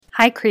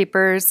Hi,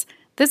 Creepers.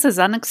 This is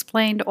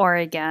Unexplained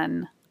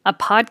Oregon, a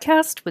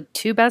podcast with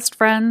two best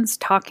friends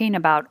talking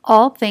about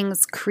all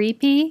things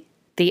creepy,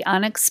 the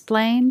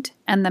unexplained,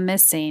 and the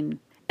missing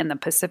in the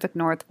Pacific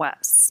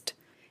Northwest.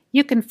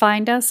 You can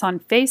find us on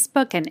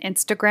Facebook and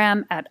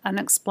Instagram at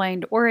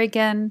Unexplained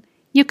Oregon.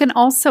 You can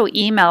also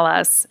email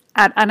us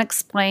at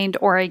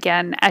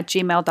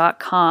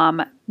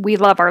unexplainedoregon@gmail.com. We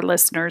love our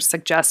listeners'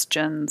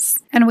 suggestions,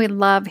 and we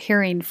love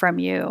hearing from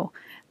you.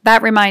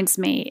 That reminds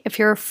me, if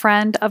you're a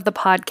friend of the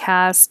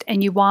podcast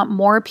and you want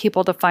more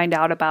people to find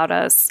out about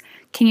us,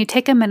 can you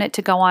take a minute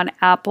to go on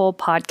Apple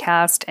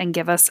Podcast and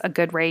give us a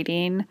good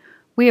rating?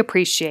 We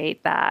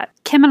appreciate that.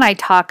 Kim and I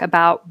talk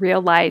about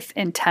real-life,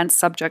 intense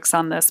subjects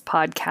on this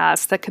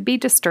podcast that could be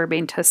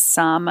disturbing to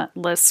some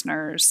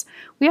listeners.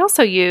 We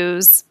also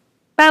use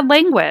bad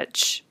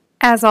language.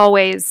 As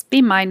always,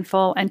 be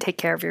mindful and take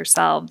care of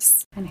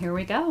yourselves. And here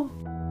we go.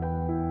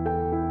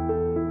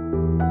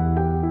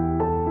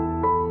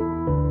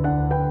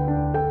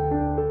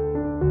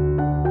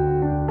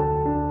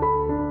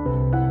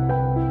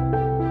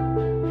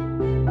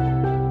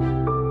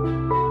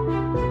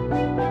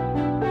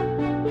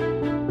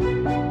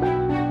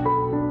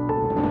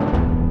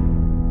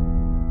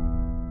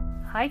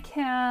 Hi,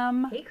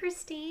 Kim. Hey,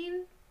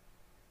 Christine.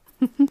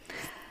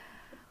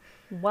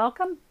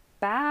 Welcome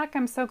back.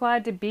 I'm so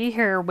glad to be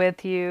here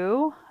with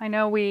you. I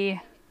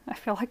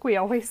feel like we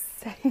always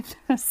say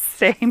the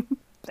same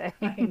thing.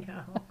 I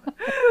know.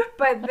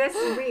 But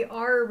we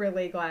are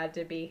really glad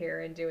to be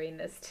here and doing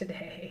this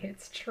today.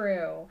 It's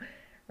true,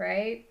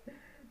 right?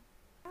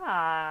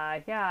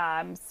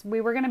 Yeah.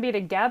 We were going to be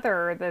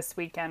together this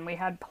weekend. We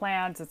had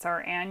plans. It's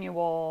our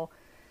annual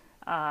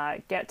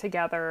get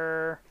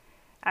together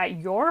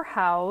at your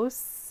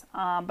house,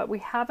 but we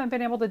haven't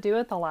been able to do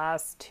it the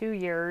last 2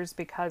 years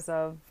because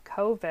of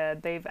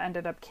COVID. They've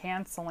ended up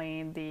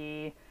canceling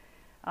the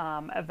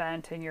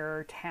event in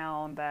your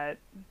town that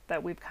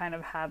we've kind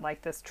of had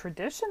like this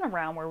tradition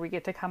around where we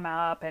get to come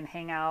up and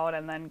hang out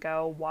and then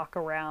go walk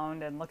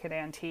around and look at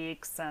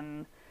antiques,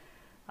 and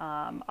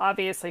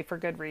obviously for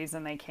good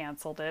reason they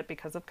canceled it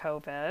because of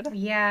COVID.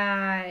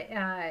 Yeah,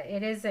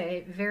 it is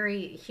a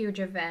very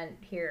huge event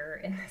here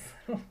in this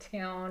little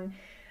town.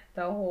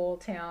 The whole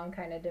town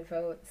kind of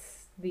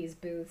devotes these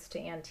booths to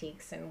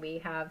antiques, and we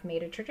have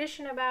made a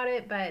tradition about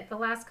it, but the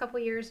last couple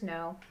years,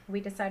 no. We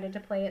decided to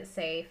play it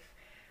safe.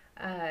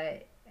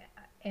 And,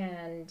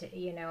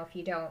 if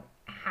you don't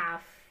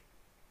have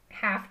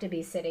to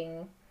be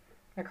sitting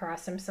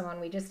across from someone,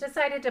 we just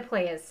decided to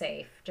play it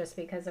safe just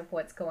because of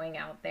what's going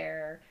out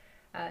there,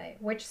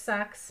 which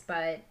sucks,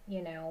 but,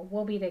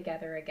 we'll be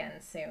together again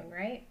soon,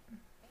 right?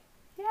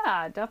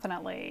 Yeah,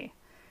 definitely.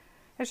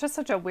 It's just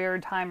such a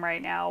weird time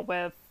right now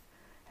with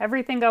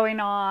everything going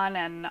on,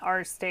 and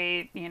our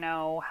state,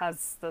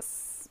 has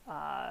this,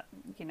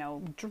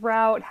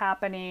 drought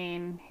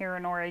happening here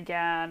in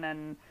Oregon,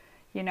 and,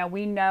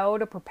 we know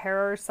to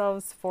prepare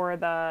ourselves for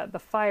the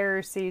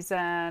fire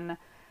season,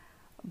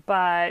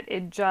 but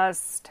it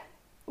just,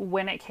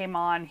 when it came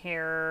on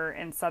here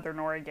in Southern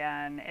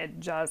Oregon,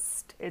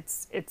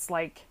 it's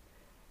like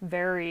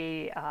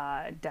very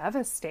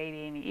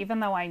devastating, even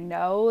though I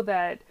know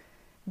that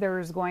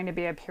there's going to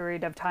be a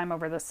period of time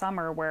over the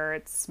summer where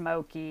it's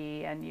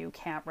smoky and you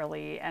can't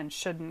really and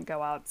shouldn't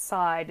go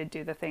outside to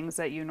do the things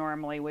that you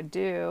normally would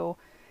do.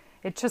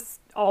 It just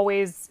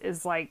always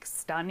is like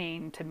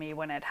stunning to me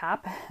when it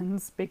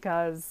happens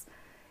because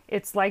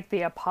it's like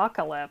the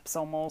apocalypse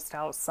almost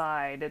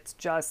outside. It's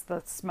just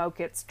the smoke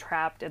gets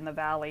trapped in the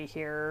valley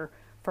here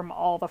from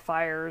all the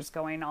fires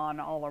going on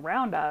all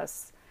around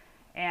us.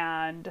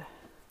 And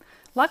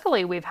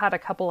luckily, we've had a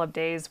couple of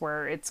days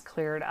where it's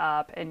cleared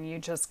up and you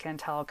just can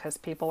tell because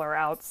people are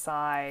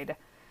outside.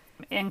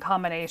 In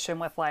combination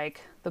with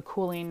like the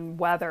cooling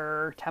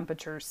weather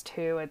temperatures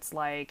too, it's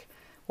like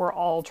we're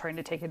all trying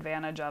to take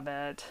advantage of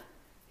it.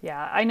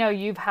 Yeah, I know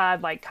you've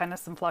had like kind of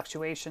some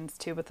fluctuations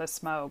too with the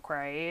smoke,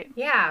 right?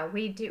 Yeah,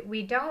 we do.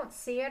 We don't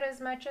see it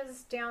as much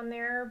as down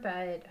there,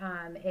 but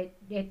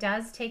it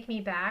does take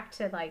me back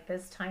to like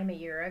this time a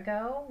year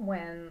ago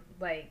when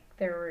like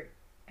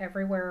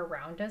everywhere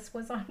around us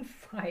was on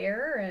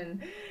fire,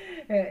 and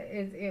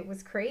it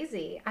was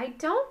crazy. I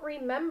don't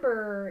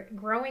remember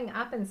growing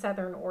up in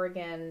Southern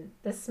Oregon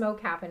the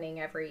smoke happening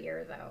every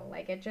year though.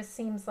 Like it just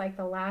seems like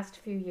the last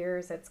few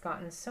years it's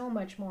gotten so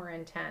much more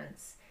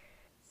intense.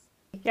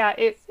 Yeah,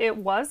 it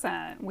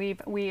wasn't.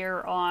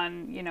 We're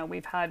on,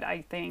 we've had,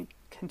 I think,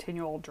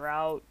 continual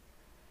drought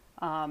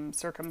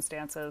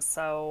circumstances,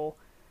 so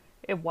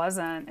it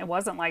wasn't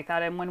like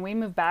that. And when we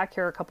moved back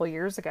here a couple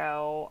years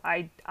ago,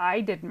 I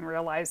didn't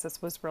realize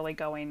this was really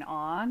going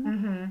on.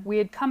 Mm-hmm. We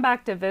had come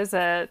back to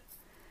visit,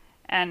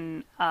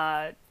 and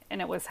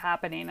it was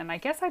happening, and I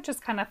guess I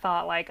just kind of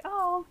thought like,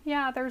 oh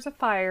yeah, there's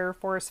a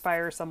forest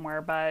fire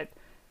somewhere, but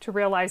to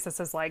realize this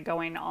is like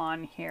going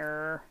on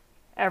here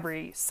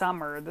every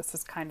summer, this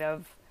is kind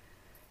of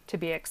to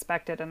be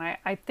expected. And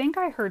I think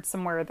I heard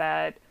somewhere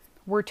that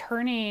we're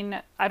turning,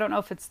 I don't know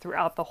if it's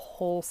throughout the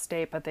whole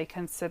state, but they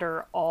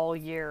consider all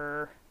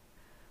year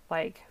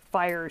like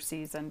fire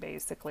season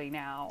basically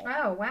now.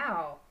 Oh,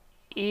 wow.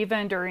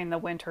 Even during the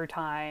winter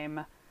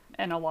time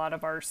in a lot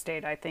of our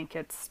state, I think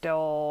it's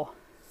still,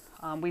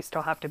 we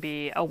still have to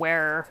be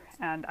aware.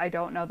 And I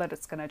don't know that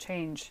it's going to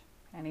change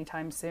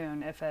anytime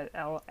soon, if it,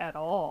 at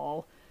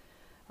all.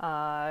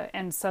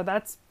 And so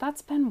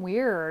that's been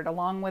weird,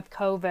 along with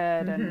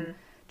COVID and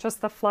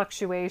just the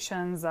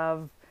fluctuations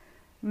of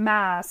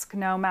mask,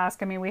 no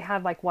mask. I mean, we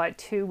had like, what,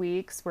 2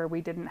 weeks where we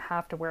didn't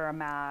have to wear a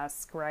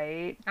mask,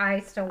 right?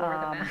 I still wore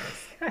the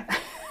mask.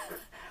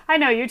 I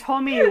know, you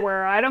told me you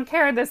were. I don't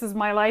care. This is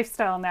my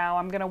lifestyle now.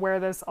 I'm going to wear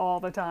this all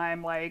the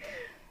time, like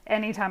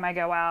anytime I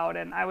go out.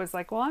 And I was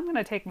like, well, I'm going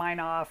to take mine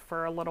off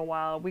for a little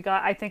while. We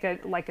got, I think,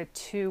 like a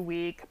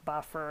 2-week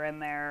buffer in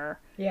there.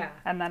 Yeah.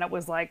 And then it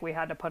was like we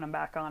had to put them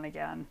back on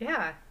again.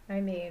 Yeah. I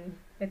mean,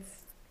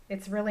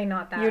 it's really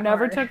not that You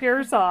never hard. took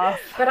yours off.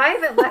 But I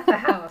haven't left the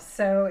house,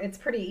 so it's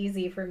pretty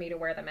easy for me to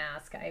wear the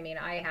mask. I mean,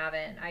 I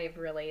haven't. I've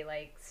really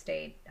like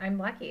stayed. I'm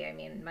lucky. I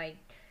mean,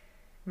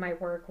 my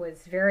work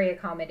was very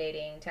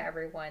accommodating to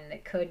everyone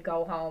that could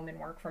go home and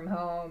work from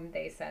home.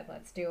 They said,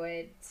 let's do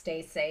it.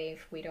 Stay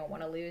safe. We don't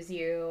want to lose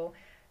you.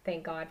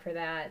 Thank God for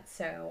that.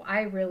 So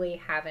I really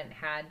haven't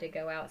had to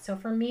go out. So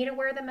for me to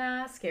wear the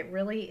mask, it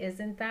really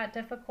isn't that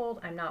difficult.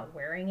 I'm not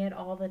wearing it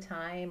all the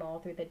time, all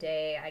through the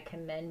day. I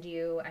commend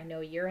you. I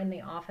know you're in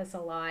the office a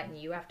lot and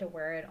you have to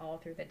wear it all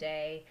through the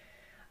day.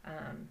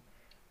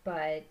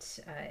 But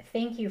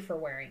thank you for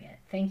wearing it.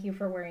 Thank you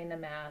for wearing the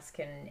mask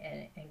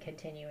and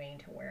continuing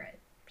to wear it.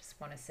 Just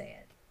want to say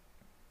it.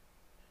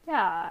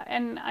 Yeah,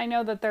 and I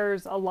know that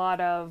there's a lot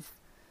of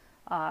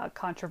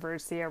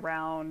controversy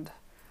around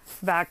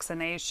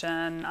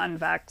vaccination,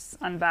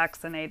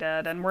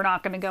 unvaccinated, and we're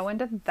not going to go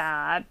into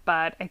that,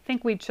 but I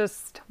think we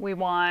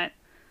want,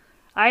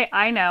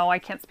 I know, I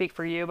can't speak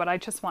for you, but I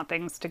just want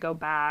things to go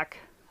back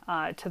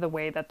to the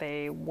way that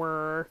they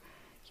were,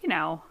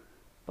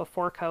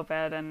 before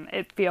COVID, and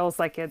it feels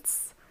like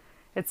it's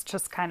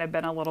just kind of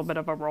been a little bit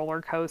of a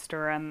roller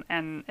coaster,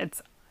 and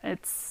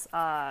it's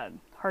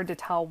hard to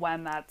tell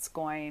when that's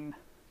going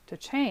to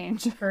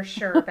change. For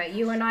sure, but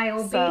you and I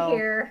will be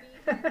here.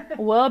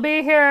 We'll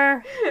be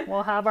here.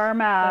 We'll have our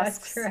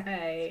masks. That's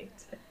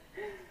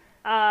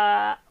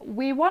right.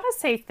 We want to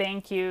say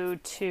thank you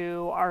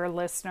to our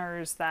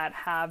listeners that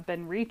have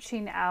been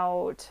reaching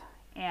out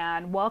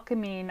and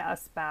welcoming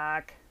us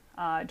back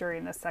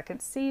during the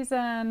second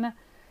season.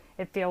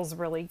 It feels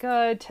really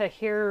good to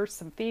hear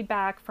some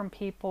feedback from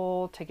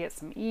people, to get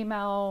some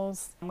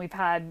emails. We've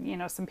had,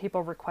 some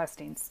people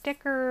requesting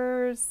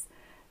stickers.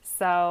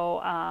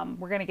 So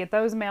we're going to get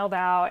those mailed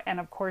out.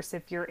 And of course,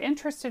 if you're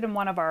interested in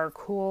one of our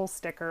cool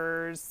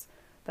stickers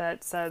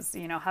that says,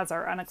 has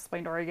our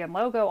Unexplained Oregon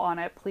logo on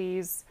it,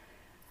 please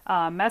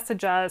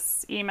message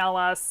us, email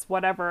us,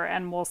 whatever,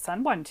 and we'll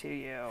send one to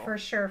you. For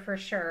sure, for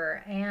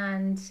sure.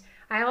 And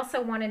I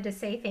also wanted to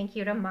say thank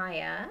you to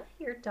Maya,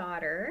 your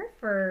daughter,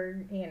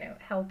 for,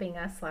 helping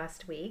us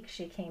last week.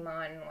 She came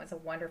on, was a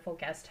wonderful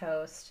guest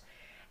host,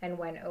 and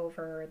went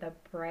over the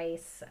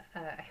Bryce,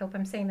 I hope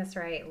I'm saying this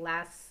right,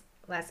 Las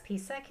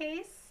Pisa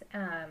case,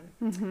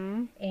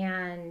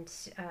 and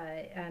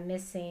a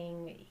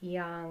missing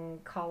young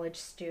college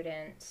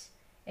student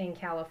in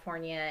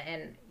California.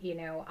 And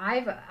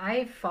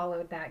I've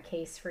followed that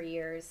case for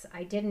years.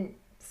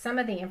 Some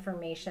of the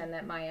information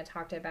that Maya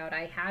talked about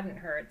I hadn't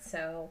heard,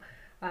 so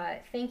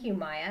thank you,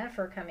 Maya,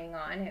 for coming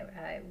on.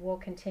 We'll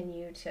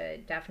continue to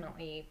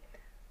definitely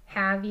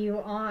have you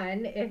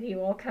on. If you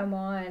will come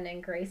on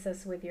and grace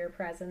us with your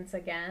presence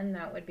again,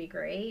 that would be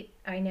great.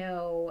 I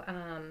know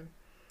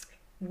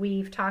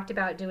we've talked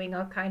about doing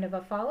a kind of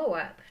a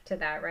follow-up to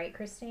that, right,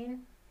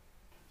 Christine?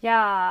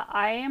 Yeah,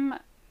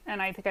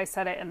 and I think I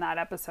said it in that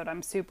episode,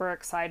 I'm super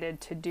excited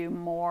to do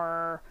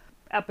more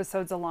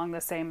episodes along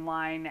the same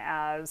line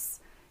as,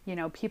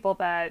 people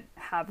that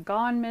have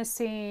gone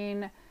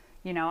missing,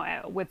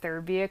 with their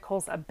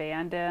vehicles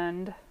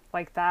abandoned.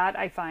 Like that,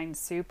 I find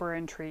super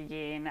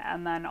intriguing.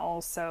 And then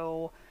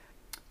also,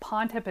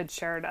 Pontip had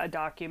shared a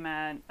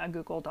document, a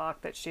Google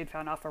Doc that she'd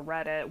found off of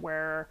Reddit,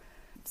 where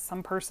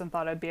some person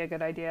thought it'd be a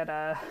good idea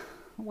to,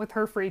 with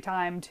her free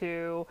time,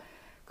 to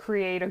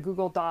create a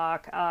Google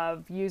Doc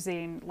of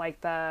using like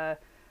the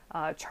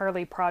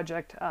Charlie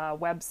Project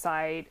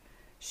website.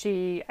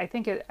 I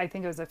think it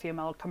was a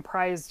female,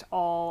 comprised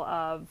all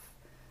of,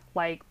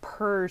 like,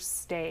 per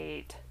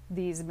state,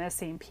 these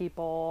missing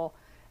people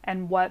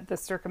and what the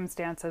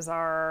circumstances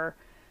are,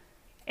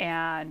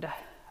 and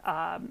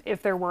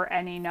if there were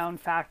any known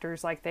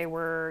factors, like they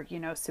were,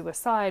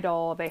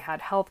 suicidal, they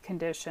had health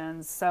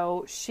conditions.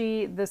 So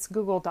this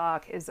Google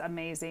Doc is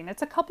amazing.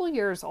 It's a couple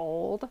years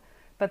old,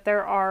 but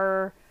there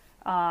are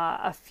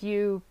a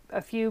few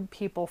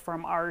people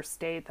from our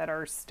state that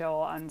are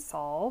still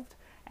unsolved,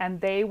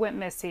 and they went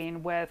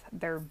missing with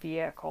their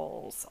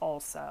vehicles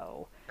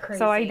also. Crazy.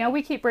 So I know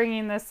we keep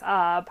bringing this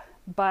up,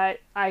 but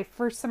I,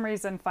 for some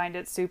reason, find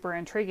it super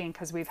intriguing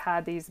because we've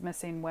had these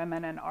missing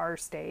women in our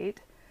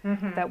state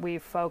that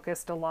we've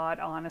focused a lot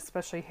on,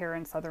 especially here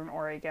in Southern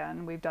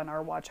Oregon. We've done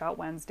our Watch Out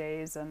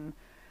Wednesdays, and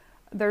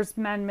There's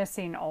men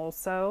missing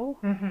also.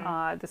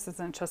 Mm-hmm. This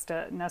isn't just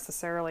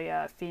necessarily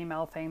a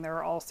female thing. There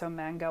are also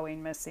men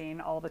going missing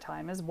all the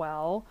time as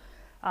well.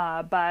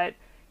 But,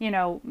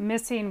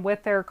 missing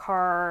with their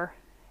car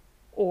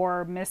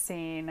or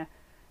missing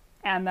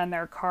and then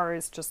their car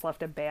is just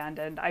left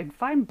abandoned. I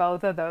find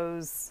both of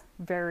those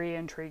very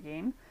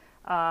intriguing.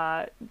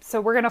 So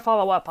we're going to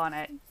follow up on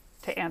it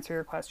to answer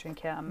your question,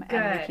 Kim. Good.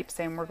 And we keep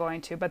saying we're going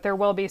to, but there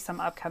will be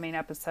some upcoming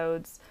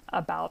episodes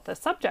about the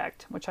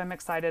subject, which I'm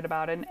excited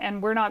about.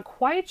 And we're not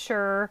quite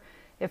sure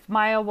if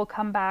Maya will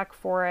come back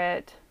for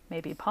it.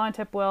 Maybe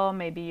Pontip will.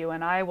 Maybe you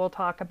and I will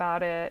talk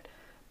about it.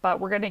 But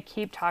we're going to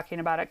keep talking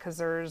about it because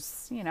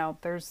there's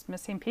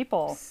missing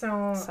people.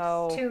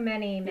 So too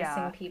many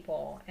missing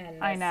people in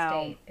this I know.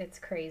 state. It's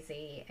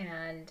crazy.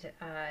 And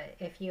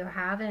if you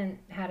haven't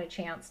had a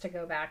chance to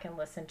go back and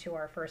listen to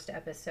our first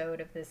episode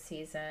of this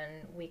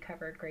season, we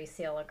covered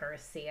Graciela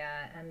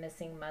Garcia, a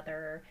missing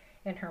mother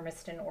in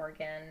Hermiston,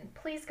 Oregon.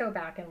 Please go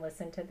back and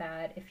listen to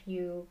that. If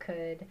you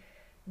could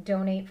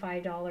donate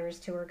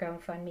 $5 to her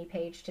GoFundMe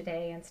page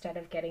today instead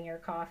of getting your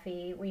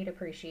coffee, we'd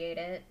appreciate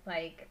it.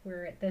 Like,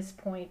 we're at this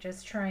point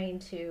just trying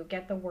to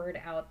get the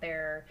word out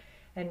there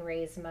and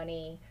raise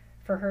money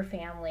for her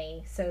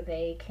family so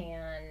they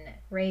can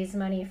raise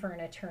money for an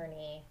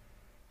attorney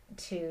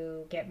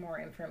to get more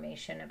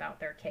information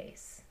about their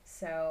case.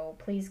 So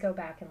please go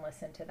back and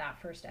listen to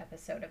that first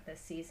episode of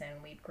this season.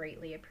 We'd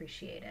greatly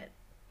appreciate it.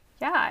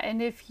 Yeah,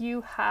 and if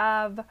you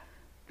have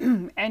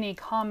any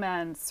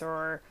comments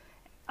or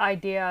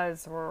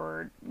ideas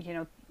or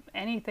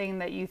anything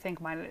that you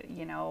think might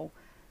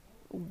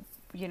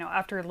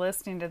after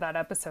listening to that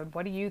episode,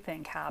 what do you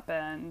think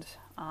happened?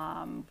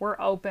 We're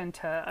open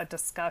to a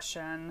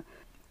discussion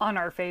on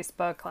our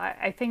Facebook.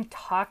 I think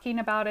talking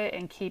about it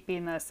and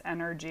keeping this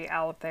energy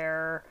out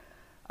there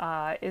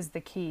is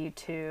the key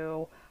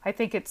to. I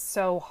think it's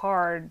so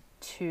hard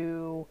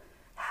to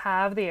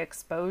have the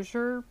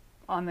exposure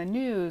on the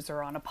news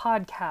or on a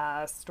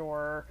podcast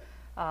or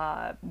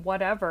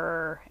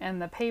whatever in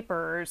the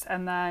papers,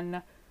 and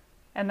then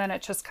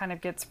it just kind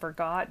of gets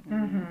forgotten.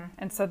 Mm-hmm.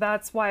 And so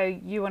that's why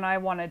you and I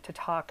wanted to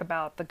talk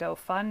about the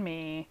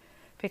GoFundMe,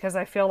 because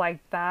I feel like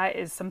that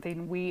is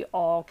something we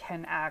all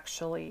can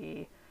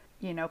actually,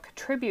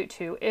 contribute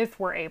to if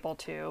we're able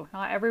to.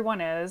 Not everyone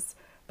is,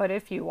 but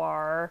if you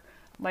are,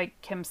 like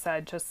Kim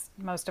said, just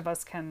most of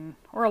us can,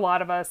 or a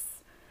lot of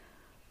us,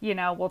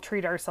 we'll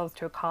treat ourselves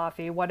to a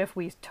coffee. What if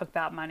we took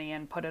that money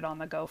and put it on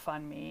the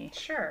GoFundMe?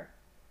 Sure.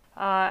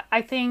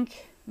 I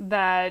think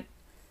that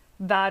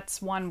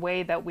that's one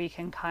way that we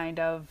can kind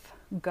of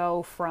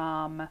go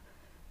from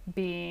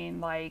being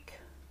like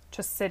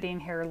just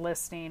sitting here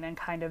listening and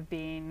kind of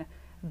being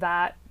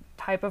that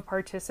type of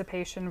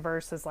participation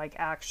versus like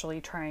actually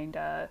trying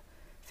to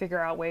figure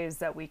out ways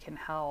that we can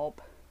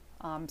help,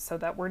 so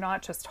that we're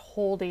not just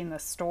holding the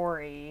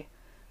story,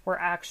 we're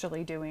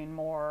actually doing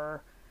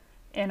more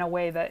in a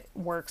way that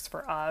works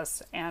for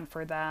us and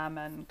for them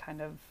and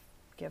kind of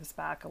gives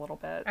back a little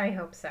bit. I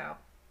hope so.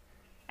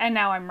 And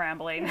now I'm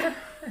rambling.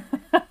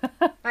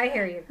 I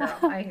hear you, girl.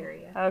 I hear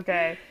you.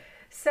 Okay.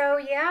 So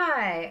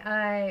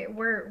yeah,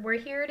 we're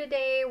here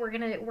today. We're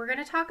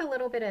gonna talk a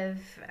little bit of.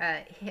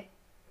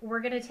 We're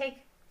gonna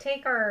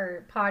take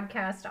our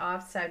podcast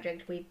off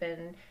subject. We've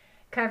been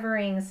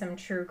covering some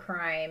true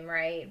crime,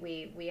 right?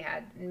 We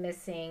had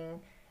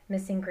missing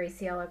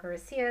Graciela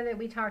Garcia that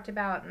we talked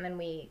about, and then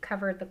we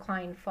covered the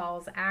Klein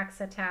Falls axe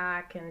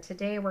attack. And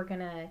today we're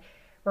gonna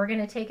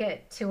take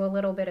it to a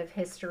little bit of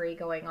history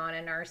going on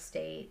in our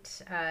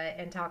state,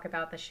 and talk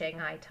about the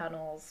Shanghai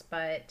tunnels.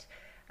 But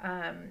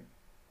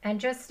and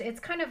just it's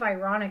kind of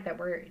ironic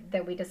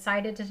that we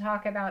decided to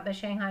talk about the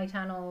Shanghai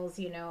tunnels.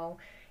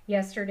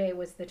 Yesterday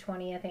was the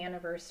 20th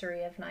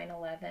anniversary of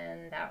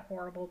 9/11, that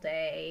horrible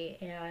day,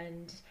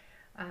 and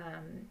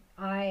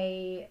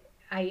I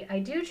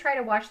do try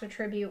to watch the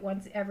tribute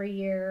once every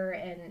year,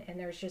 and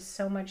there's just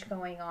so much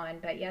going on.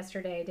 But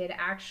yesterday I did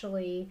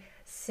actually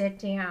sit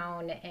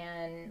down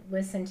and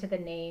listen to the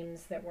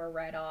names that were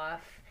read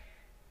off.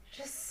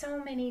 Just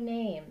so many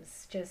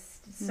names,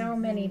 just so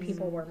many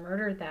people were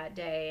murdered that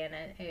day, and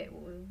it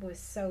was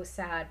so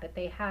sad. But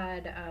they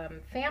had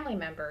family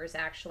members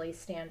actually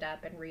stand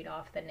up and read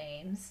off the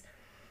names,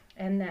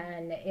 and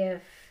then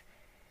if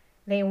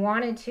they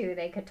wanted to,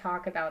 they could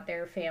talk about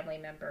their family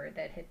member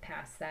that had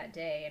passed that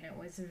day, and it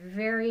was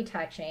very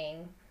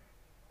touching.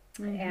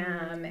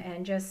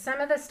 And just some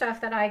of the stuff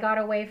that I got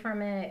away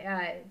from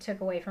it,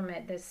 took away from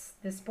it.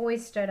 This boy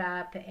stood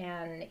up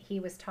and he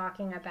was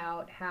talking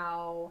about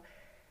how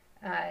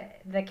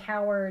the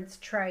cowards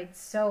tried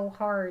so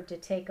hard to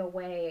take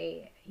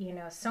away,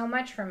 so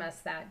much from us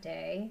that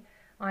day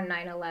on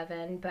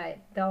 9/11, but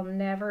they'll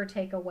never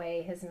take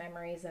away his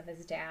memories of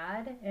his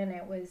dad. And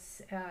it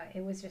was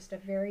just a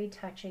very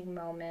touching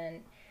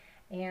moment.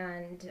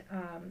 And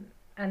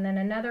then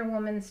another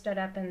woman stood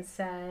up and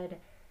said,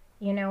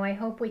 I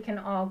hope we can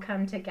all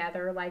come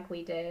together like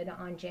we did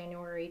on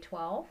January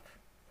 12th.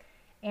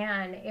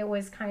 And it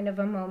was kind of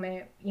a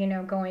moment,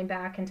 going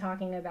back and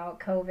talking about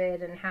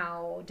COVID and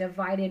how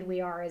divided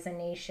we are as a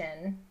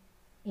nation,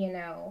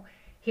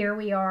 here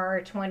we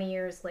are 20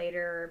 years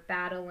later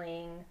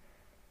battling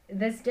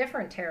this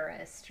different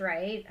terrorist,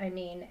 right? I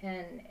mean,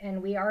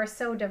 and we are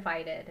so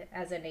divided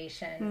as a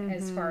nation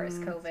as far as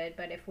COVID,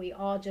 but if we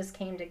all just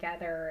came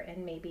together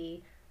and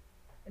maybe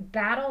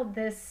battled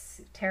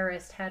this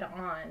terrorist head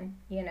on,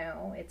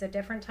 it's a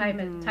different type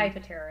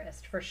of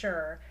terrorist for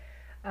sure,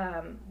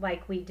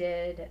 like we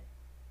did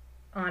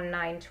on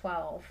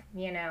 9/12,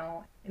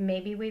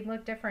 maybe we'd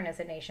look different as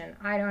a nation.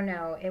 I don't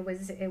know. It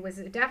was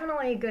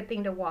definitely a good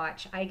thing to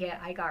watch.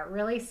 I got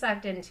really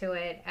sucked into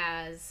it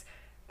as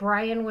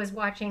Brian was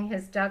watching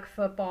his duck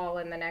football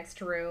in the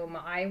next room.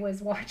 I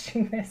was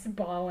watching this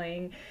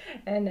bawling,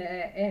 and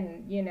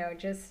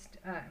just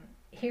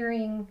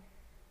hearing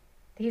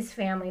these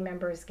family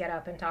members get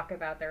up and talk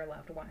about their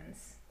loved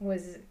ones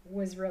was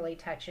really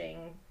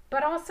touching,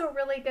 but also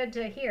really good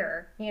to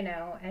hear.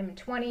 And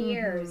 20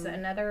 years,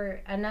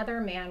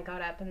 another man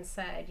got up and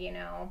said,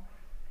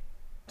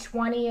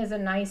 20 is a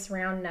nice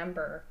round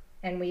number.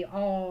 And we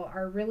all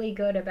are really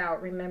good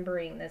about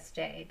remembering this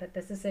day, but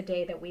this is a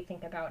day that we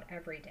think about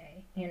every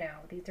day.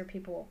 These are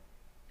people.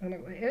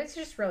 It was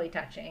just really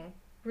touching,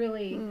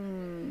 really,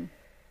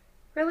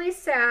 really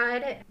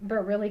sad,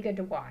 but really good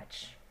to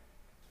watch.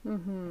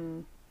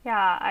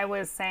 Yeah, I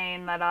was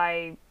saying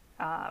that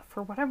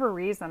for whatever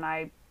reason,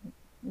 I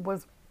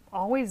was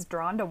always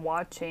drawn to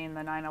watching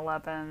the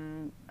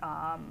 9/11,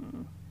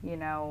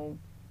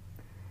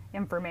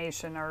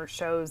 information or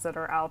shows that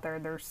are out there.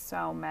 There's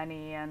so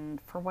many,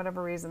 and for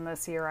whatever reason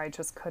this year I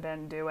just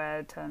couldn't do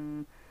it,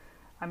 and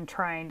I'm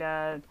trying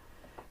to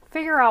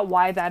figure out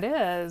why that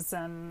is.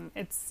 And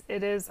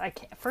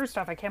first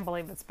off, I can't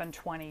believe it's been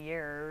 20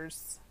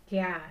 years.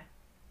 Yeah.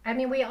 I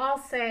mean, we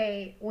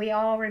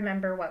all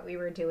remember what we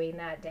were doing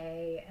that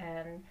day.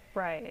 And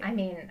right. I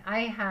mean, I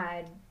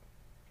had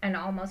an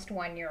almost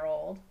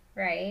 1-year-old,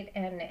 right?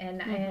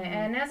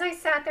 And as I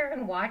sat there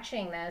and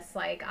watching this,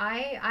 like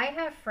I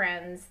have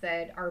friends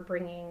that are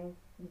bringing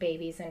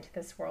babies into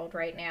this world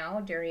right now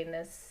during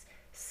this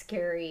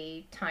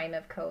scary time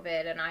of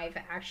COVID, and I've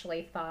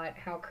actually thought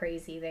how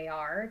crazy they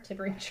are to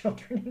bring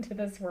children into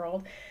this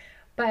world.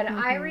 But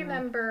I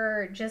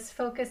remember just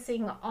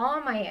focusing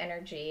all my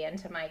energy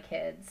into my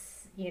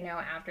kids,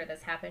 after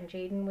this happened.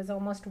 Jaden was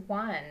almost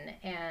 1,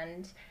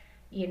 and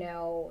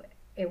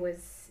it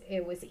was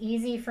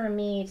easy for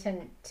me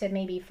to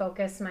maybe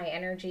focus my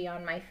energy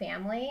on my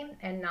family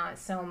and not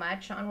so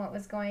much on what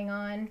was going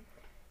on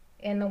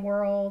in the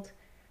world.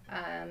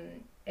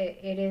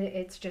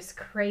 It's just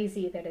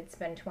crazy that it's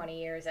been 20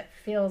 years. It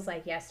feels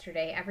like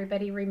yesterday.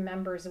 Everybody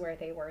remembers where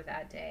they were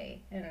that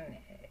day, and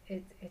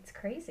it's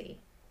crazy.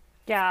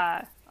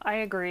 Yeah, I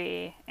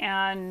agree.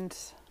 And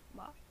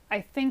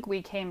I think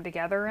we came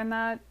together in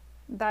that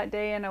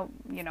day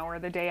or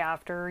the day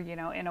after,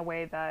 in a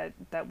way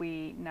that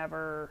we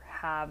never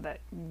have,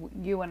 that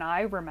you and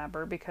I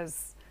remember,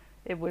 because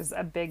it was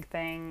a big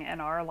thing in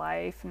our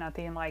life.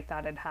 Nothing like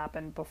that had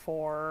happened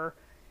before.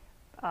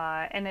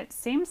 And it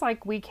seems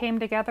like we came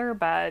together,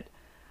 but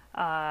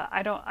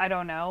I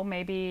don't know.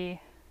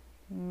 Maybe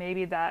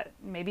we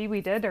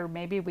did, or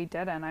maybe we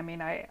didn't. I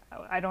mean,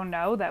 I don't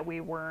know that we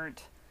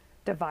weren't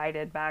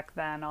divided back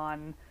then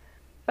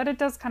but it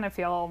does kind of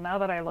feel, now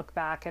that I look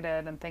back at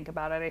it and think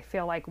about it, I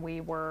feel like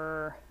we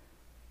were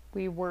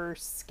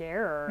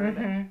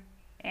scared,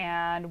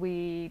 and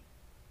we're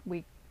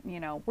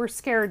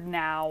scared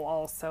now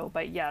also,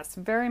 but yes,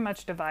 very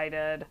much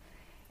divided.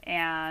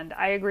 And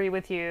I agree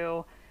with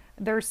you.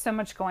 There's so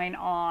much going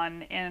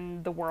on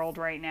in the world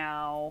right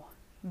now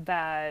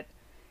that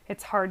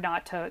it's hard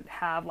not to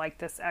have like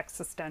this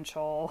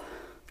existential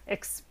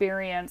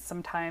experience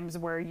sometimes,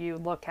 where you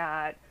look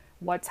at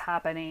what's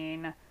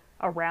happening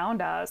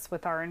around us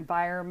with our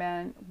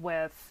environment,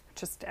 with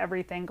just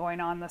everything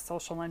going on, the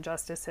social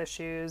injustice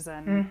issues,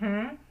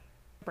 and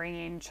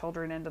bringing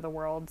children into the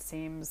world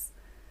seems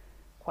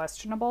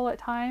questionable at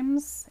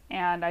times.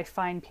 And I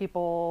find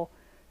people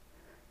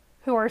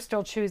who are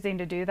still choosing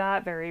to do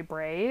that very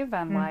brave,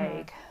 and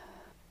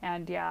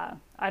and yeah,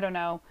 I don't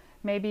know,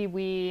 maybe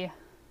we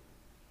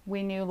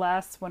knew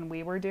less when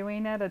we were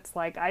doing it. It's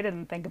like, I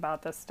didn't think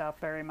about this stuff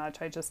very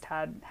much. I just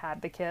had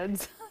the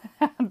kids,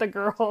 the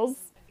girls.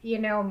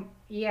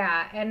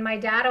 Yeah. And my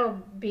dad will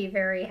be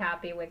very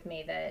happy with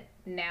me that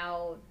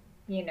now,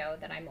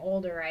 that I'm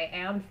older, I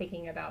am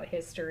thinking about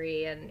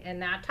history,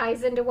 and that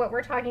ties into what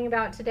we're talking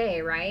about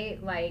today,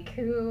 right? Like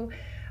we're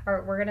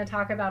going to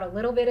talk about a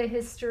little bit of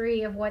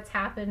history of what's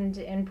happened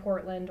in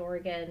Portland,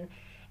 Oregon,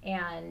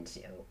 and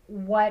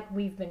what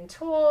we've been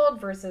told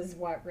versus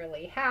what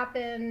really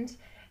happened.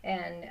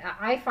 And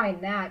I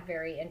find that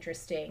very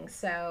interesting.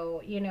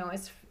 So,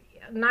 it's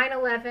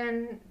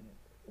 9/11.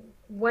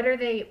 What are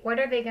they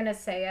going to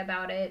say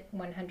about it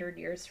 100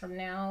 years from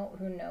now?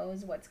 Who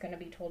knows what's going to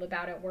be told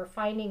about it? We're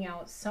finding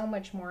out so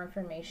much more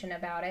information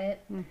about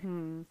it.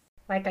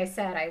 Like I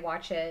said, I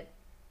watch it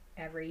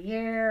every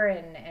year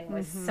and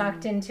was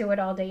sucked into it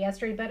all day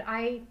yesterday. But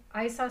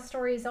I saw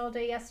stories all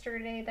day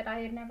yesterday that I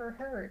had never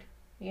heard,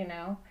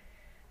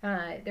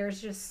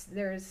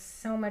 There's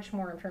so much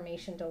more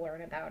information to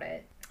learn about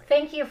it.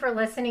 Thank you for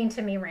listening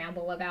to me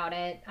ramble about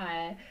it.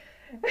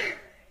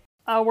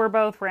 Oh, we're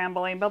both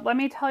rambling, but let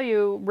me tell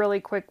you really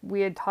quick.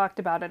 We had talked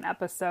about an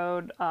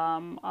episode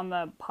on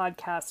the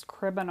podcast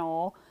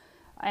Criminal,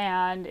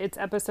 and it's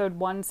episode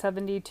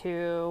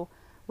 172,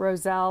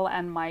 Roselle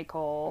and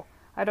Michael.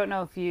 I don't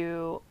know if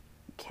you,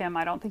 Kim,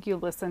 I don't think you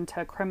listened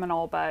to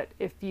Criminal, but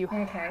if you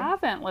Okay.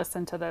 haven't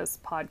listened to this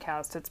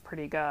podcast, it's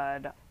pretty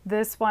good.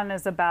 This one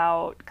is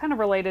about kind of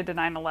related to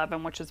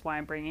 9/11, which is why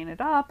I'm bringing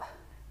it up.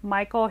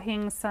 Michael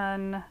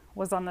Hingson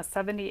was on the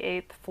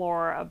 78th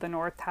floor of the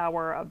North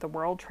Tower of the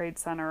World Trade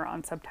Center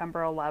on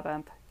September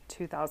 11th,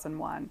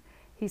 2001.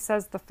 He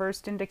says the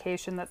first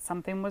indication that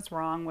something was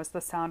wrong was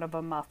the sound of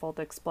a muffled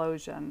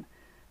explosion.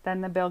 Then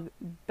the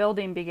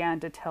building began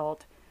to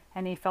tilt,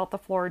 and he felt the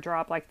floor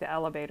drop like the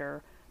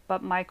elevator.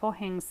 But Michael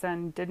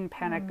Hingson didn't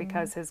panic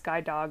because his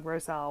guide dog,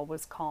 Roselle,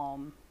 was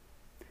calm.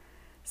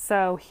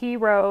 So he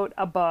wrote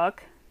a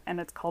book, and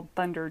it's called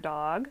Thunder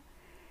Dog.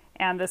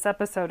 And this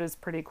episode is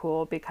pretty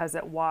cool because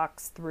it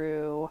walks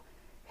through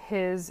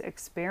his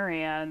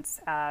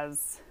experience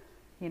as,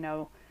 you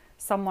know,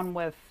 someone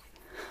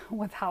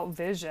without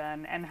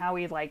vision, and how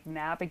he like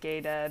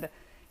navigated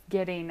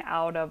getting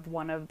out of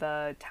one of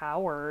the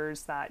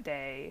towers that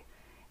day.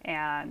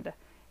 And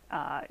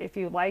if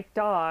you like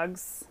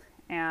dogs,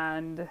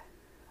 and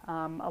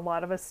a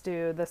lot of us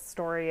do, this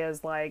story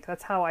is like,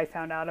 that's how I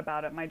found out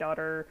about it. My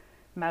daughter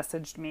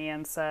messaged me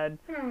and said,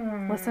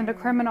 listen to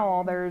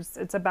Criminal,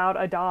 it's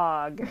about a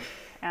dog.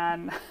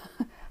 And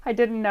I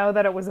didn't know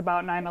that it was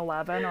about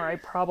 9/11, or I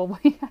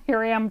probably,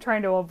 here I am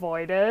trying to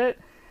avoid it,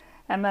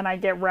 and then I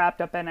get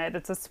wrapped up in it.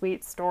 It's a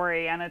sweet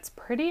story, and it's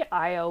pretty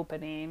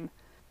eye-opening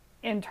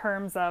in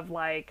terms of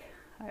like,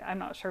 I'm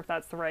not sure if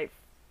that's the right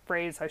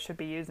phrase I should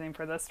be using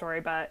for this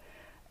story, but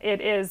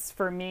it is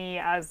for me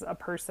as a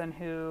person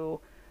who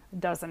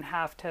doesn't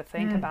have to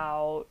think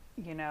about,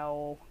 you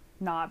know,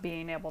 not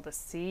being able to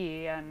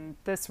see. And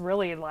this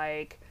really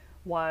like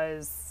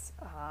was,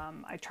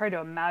 I try to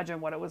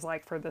imagine what it was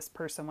like for this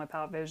person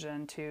without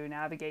vision to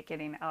navigate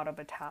getting out of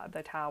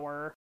the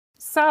tower.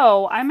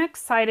 So I'm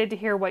excited to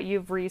hear what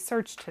you've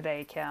researched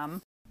today,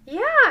 Kim.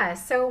 Yeah,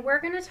 so we're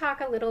going to talk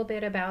a little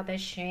bit about the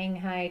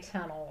Shanghai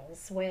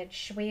tunnels,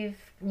 which we've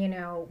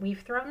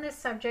thrown this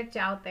subject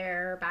out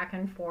there back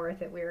and forth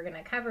that we were going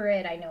to cover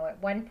it. I know at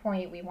one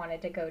point we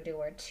wanted to go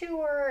do a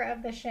tour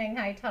of the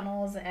Shanghai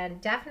tunnels, and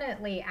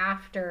definitely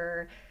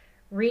after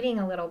reading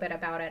a little bit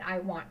about it, I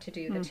want to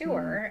do the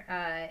tour.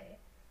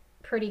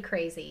 Pretty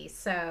crazy.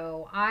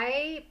 So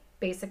I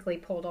basically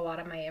pulled a lot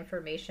of my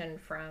information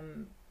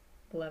from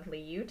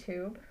lovely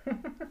YouTube.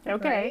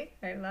 Okay.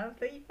 Right? I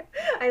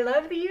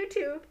love the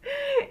YouTube.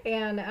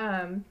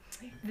 And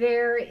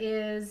there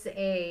is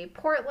a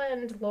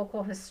Portland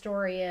local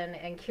historian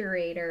and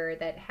curator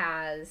that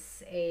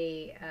has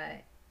a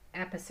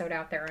episode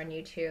out there on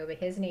YouTube.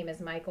 His name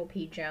is Michael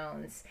P.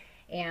 Jones,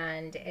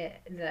 and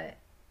the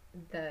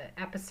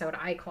episode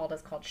I called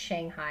is called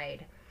Shanghai.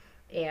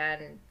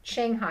 And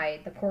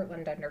Shanghai, the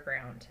Portland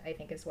Underground, I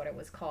think is what it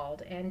was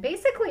called. And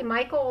basically,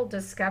 Michael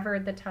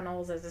discovered the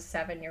tunnels as a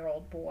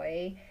 7-year-old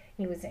boy.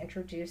 He was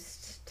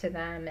introduced to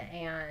them,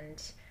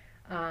 and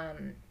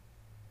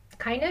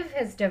kind of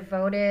has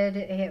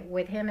devoted,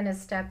 with him and his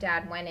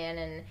stepdad went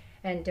in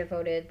and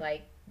devoted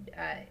like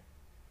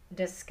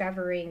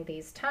discovering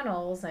these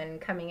tunnels and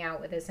coming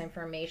out with this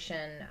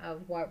information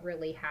of what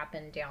really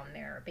happened down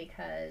there,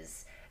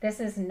 because this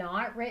is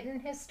not written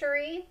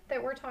history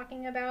that we're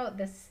talking about.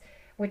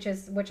 Which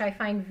I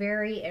find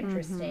very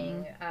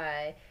interesting.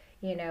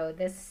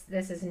 This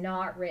is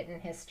not written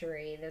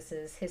history. This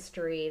is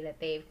history that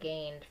they've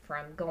gained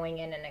from going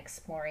in and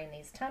exploring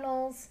these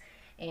tunnels,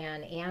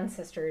 and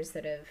ancestors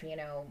that have,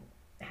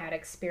 had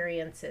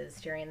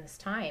experiences during this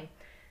time.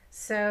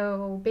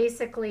 So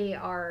basically,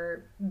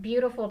 our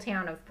beautiful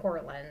town of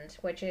Portland,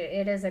 which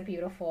it is a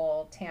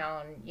beautiful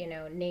town,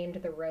 named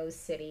the Rose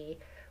City,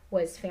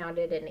 was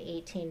founded in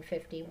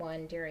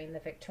 1851 during the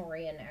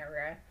Victorian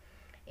era.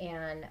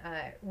 And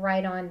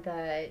right on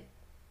the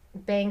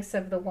banks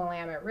of the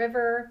Willamette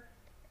River.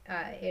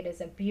 It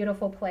is a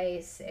beautiful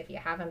place. If you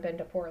haven't been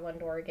to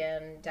Portland,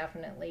 Oregon,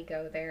 definitely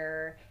go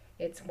there.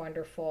 It's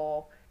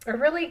wonderful. A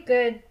really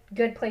good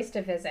place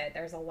to visit.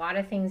 There's a lot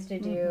of things to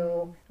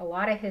do, a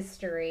lot of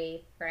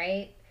history,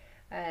 right?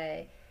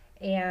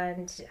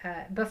 And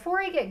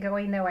before I get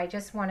going, though, I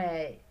just want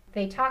to.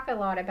 They talk a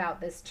lot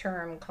about this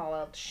term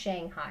called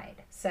Shanghai.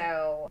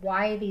 So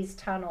why these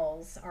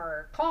tunnels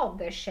are called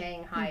the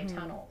Shanghai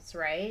tunnels,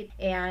 right?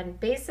 And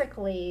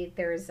basically,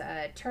 there's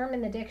a term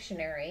in the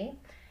dictionary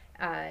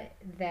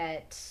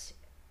that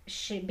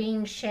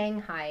being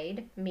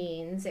shanghaied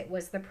means it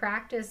was the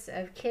practice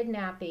of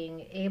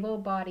kidnapping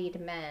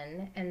able-bodied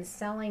men and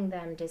selling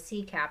them to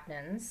sea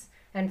captains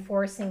and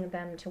forcing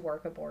them to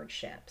work aboard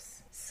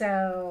ships.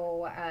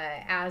 So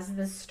as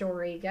the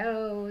story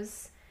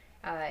goes,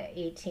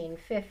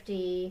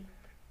 1850,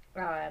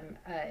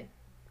 a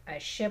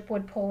ship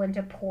would pull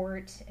into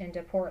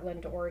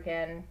Portland,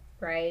 Oregon,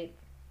 right?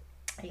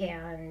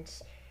 And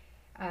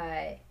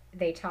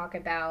they talk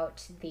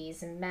about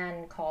these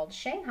men called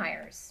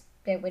Shanghaiers.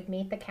 would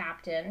meet the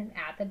captain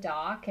at the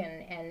dock,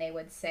 and they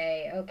would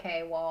say,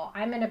 okay, well,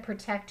 I'm going to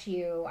protect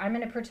you. I'm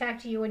going to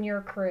protect you and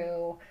your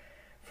crew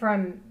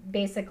from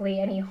basically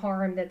any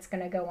harm that's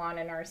going to go on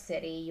in our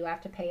city. You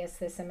have to pay us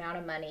this amount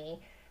of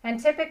money. And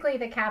typically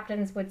the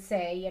captains would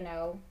say,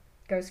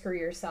 go screw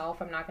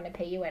yourself. I'm not going to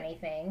pay you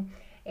anything.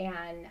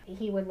 And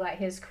he would let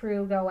his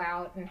crew go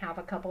out and have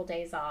a couple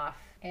days off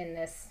in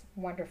this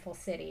wonderful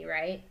city,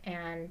 right?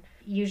 And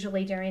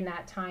usually during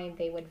that time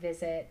they would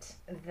visit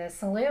the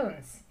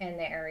saloons in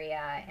the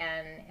area,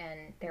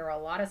 and there were a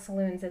lot of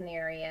saloons in the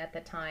area at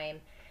the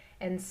time.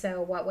 And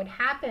so what would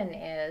happen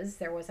is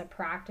there was a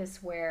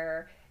practice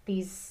where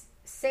these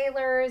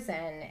sailors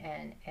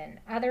and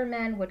other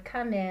men would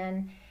come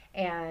in,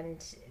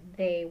 and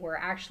they were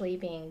actually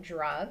being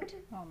drugged.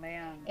 Oh,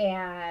 man.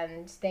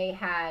 And they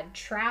had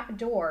trap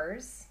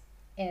doors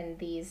in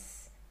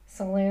these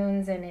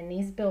saloons and in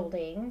these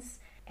buildings,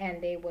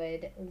 and they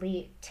would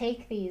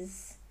take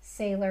these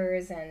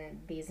sailors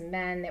and these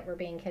men that were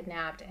being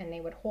kidnapped, and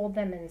they would hold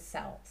them in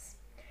cells.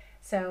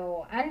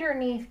 So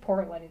underneath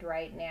Portland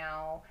right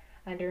now,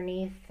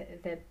 underneath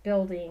the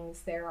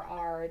buildings, there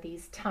are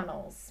these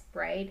tunnels,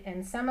 right?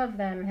 And some of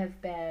them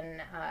have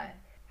been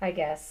I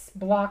guess,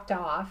 blocked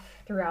off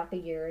throughout the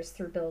years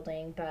through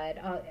building, but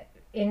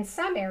in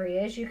some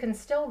areas you can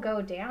still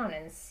go down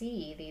and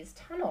see these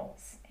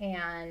tunnels,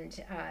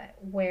 and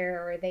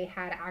where they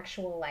had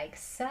actual like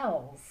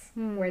cells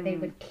where they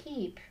would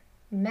keep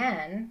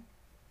men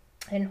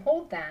and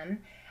hold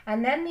them,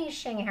 and then these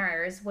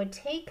Shanghaiers would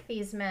take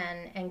these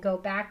men and go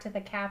back to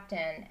the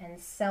captain and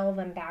sell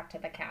them back to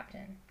the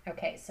captain.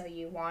 Okay, so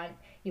you want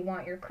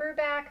your crew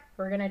back,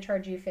 we're going to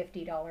charge you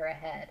 $50 a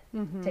head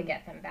to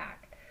get them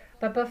back.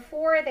 But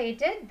before they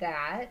did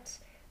that,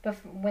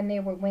 when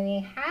they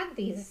had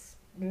these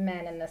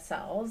men in the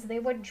cells, they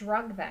would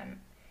drug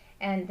them,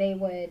 and they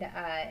would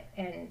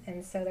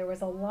and so there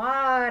was a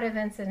lot of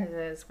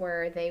instances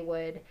where they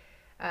would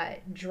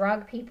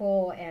drug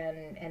people,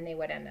 and they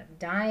would end up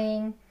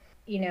dying.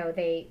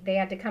 They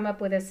had to come up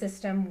with a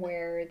system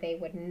where they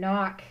would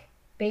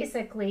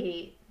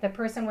basically the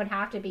person would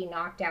have to be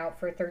knocked out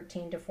for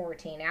 13 to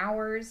 14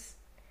 hours,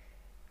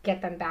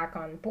 get them back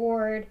on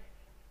board,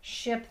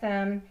 ship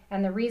them.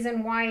 And the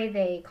reason why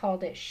they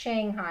called it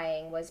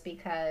Shanghaiing was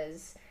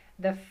because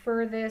the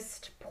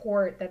furthest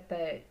port that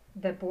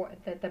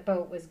the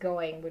boat was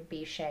going would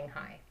be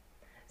Shanghai.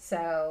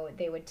 So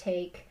they would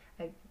take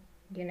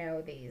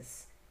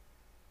these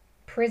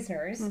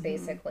prisoners,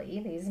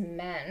 basically these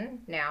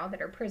men now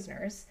that are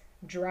prisoners,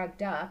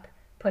 drugged up,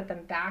 put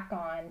them back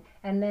on,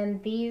 and then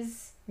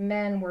these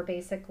men were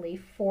basically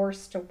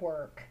forced to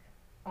work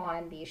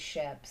on these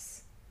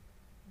ships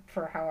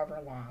for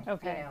however long,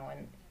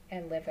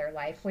 and live their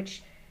life,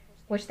 which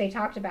they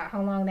talked about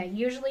how long that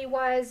usually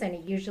was, and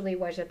it usually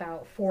was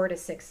about 4 to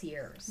 6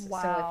 years.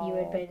 Wow.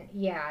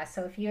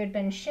 So if you had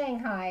been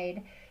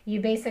Shanghaied, you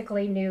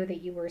basically knew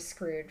that you were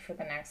screwed for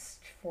the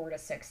next 4 to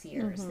 6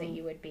 years, that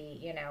you would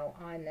be,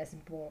 on this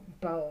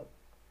boat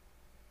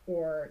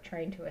or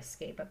trying to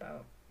escape a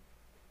boat.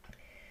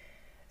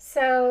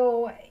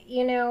 So,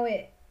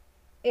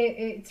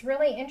 it's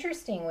really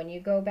interesting when you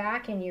go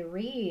back and you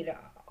read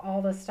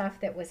all the stuff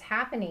that was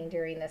happening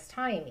during this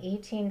time.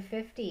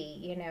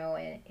 1850,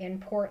 in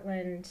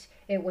Portland,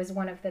 it was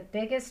one of the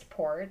biggest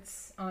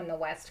ports on the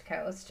West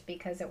Coast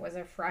because it was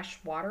a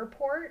freshwater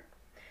port.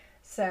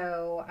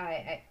 So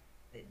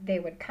they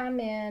would come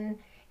in,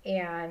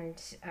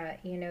 and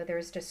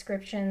there's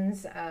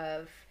descriptions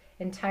of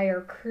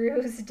entire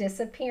crews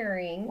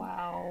disappearing.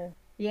 Wow.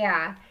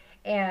 Yeah.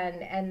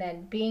 And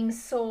then being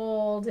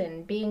sold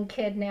and being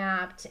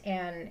kidnapped,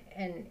 and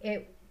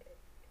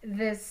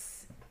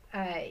this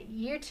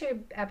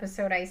YouTube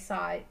episode I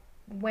saw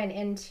went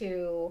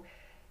into,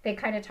 they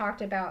kind of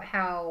talked about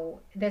how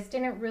this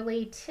didn't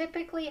really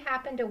typically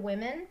happen to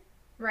women,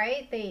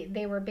 right?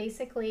 They were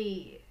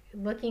basically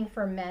looking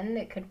for men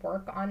that could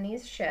work on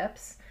these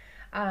ships,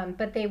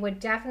 but they would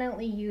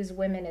definitely use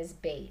women as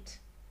bait.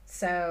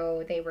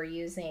 So they were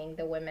using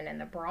the women in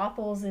the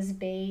brothels as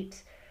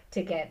bait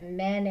to get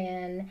men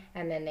in,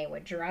 and then they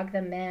would drug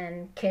the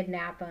men,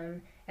 kidnap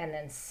them, and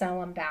then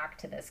sell them back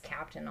to this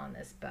captain on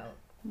this boat.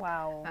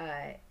 Wow.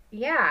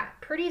 Yeah,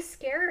 pretty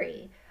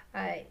scary.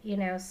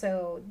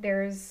 So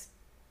there's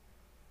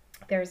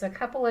a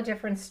couple of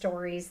different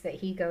stories that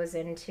he goes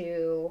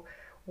into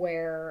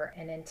where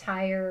an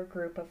entire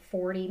group of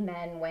 40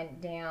 men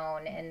went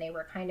down, and they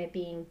were kind of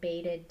being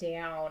baited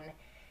down,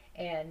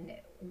 and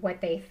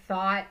what they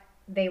thought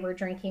they were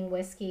drinking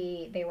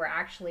whiskey, they were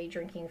actually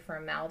drinking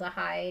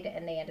formaldehyde,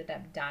 and they ended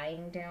up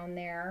dying down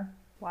there.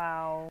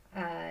 Wow.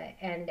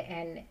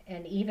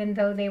 And even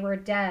though they were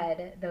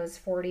dead, those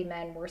 40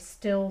 men were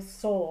still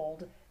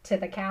sold to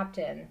the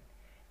captain,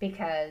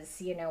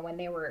 because when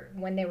they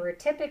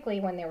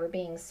were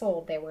being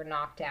sold, they were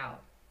knocked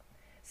out.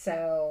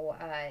 So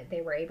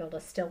they were able to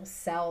still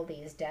sell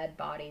these dead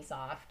bodies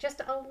off.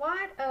 Just a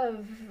lot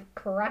of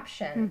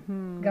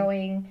corruption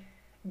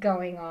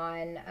going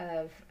on,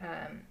 of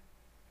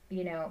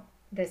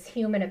this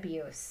human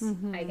abuse,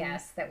 I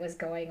guess, that was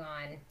going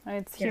on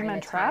It's during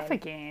human the time.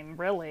 trafficking,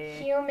 really.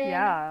 Human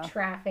Yeah.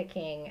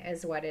 trafficking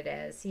is what it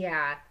is.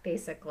 Yeah,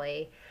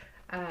 basically.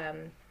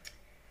 Um,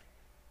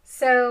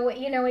 so,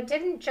 it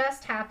didn't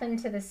just happen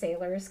to the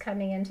sailors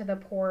coming into the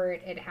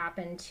port. It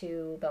happened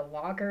to the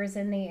loggers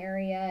in the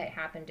area. It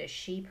happened to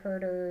sheep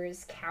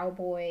herders,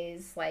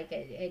 cowboys. Like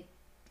it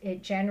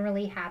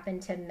generally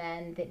happened to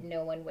men that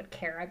no one would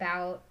care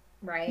about,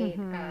 right?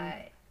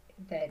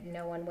 That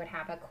no one would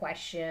have a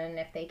question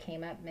if they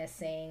came up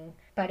missing.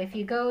 But if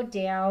you go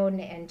down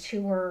and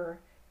tour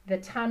the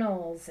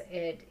tunnels,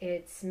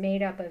 it's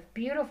made up of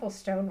beautiful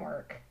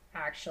stonework,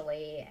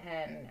 actually,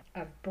 and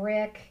of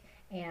brick,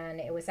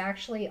 and it was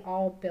actually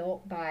all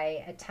built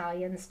by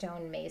Italian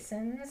stone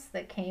masons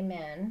that came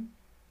in,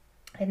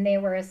 and they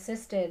were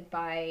assisted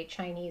by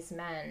Chinese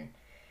men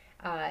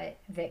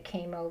that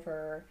came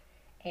over,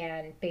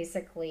 and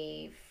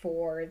basically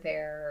for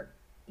their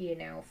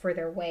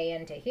way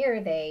into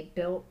here, they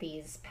built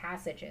these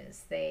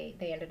passages. They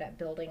ended up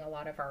building a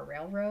lot of our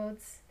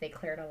railroads. They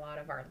cleared a lot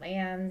of our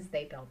lands.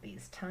 They built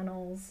these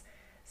tunnels.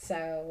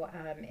 So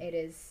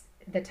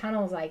the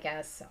tunnels, I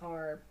guess,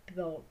 are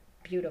built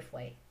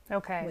beautifully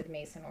Okay. with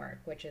mason work,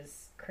 which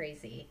is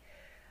crazy.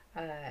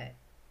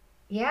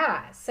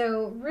 Yeah,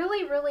 so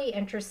really, really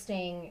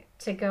interesting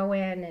to go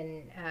in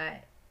and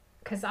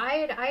because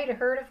I had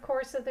heard, of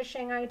course, of the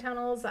Shanghai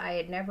tunnels. I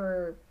had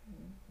never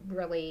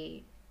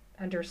really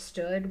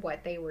understood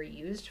what they were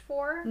used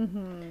for,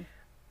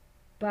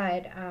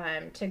 but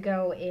to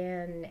go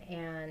in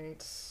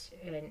and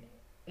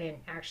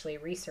actually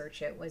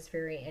research it was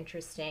very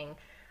interesting.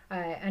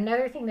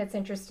 Another thing that's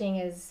interesting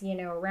is,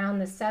 around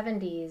the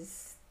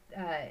 70s,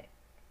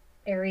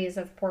 areas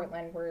of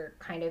Portland were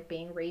kind of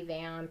being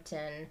revamped,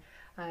 and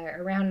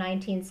around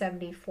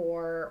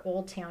 1974,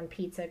 Old Town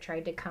Pizza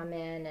tried to come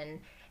in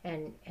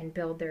and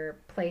build their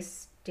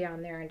place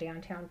down there in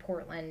downtown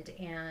Portland,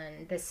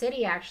 and the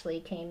city actually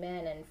came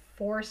in and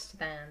forced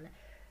them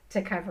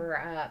to cover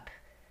up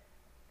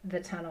the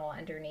tunnel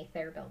underneath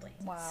their building.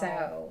 Wow.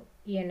 So,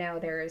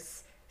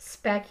 there's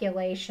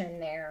speculation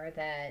there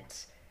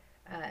that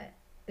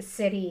the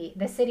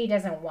city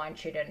doesn't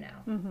want you to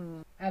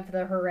know of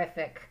the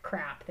horrific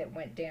crap that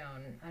went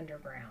down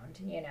underground.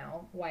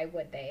 Why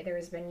would they?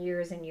 There's been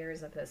years and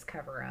years of this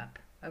cover up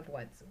of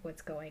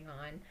what's going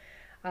on.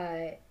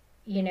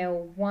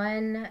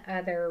 One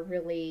other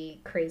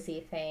really crazy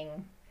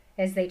thing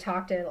is they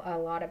talked a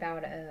lot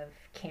about of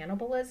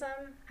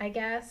cannibalism, I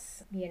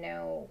guess.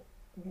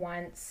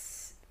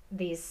 Once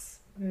these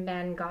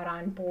men got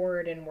on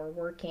board and were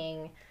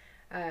working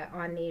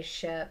on these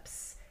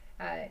ships,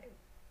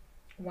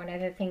 one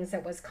of the things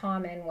that was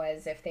common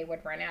was if they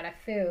would run out of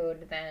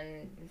food,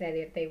 then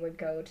they would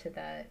go to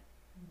the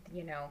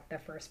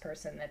first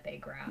person that they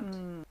grabbed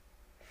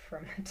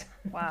from the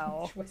tunnel.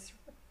 Wow.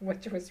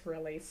 which was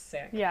really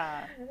sick.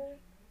 Yeah.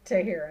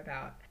 To hear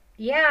about.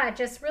 Yeah,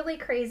 just really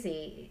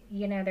crazy.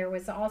 There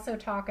was also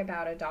talk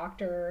about a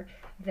doctor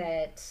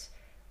that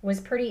was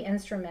pretty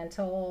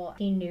instrumental.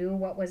 He knew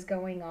what was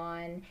going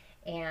on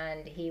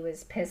and he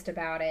was pissed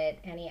about it,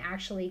 and he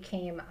actually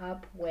came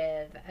up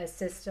with a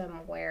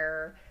system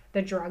where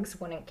the drugs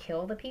wouldn't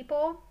kill the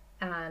people,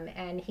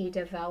 and he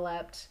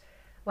developed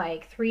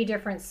like 3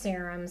 different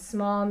serums,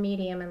 small,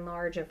 medium, and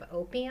large, of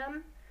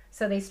opium.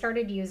 So they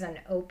started using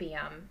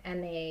opium,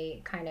 and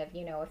they kind of,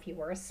 if you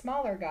were a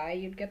smaller guy,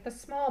 you'd get the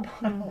small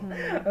bottle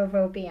of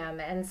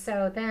opium. And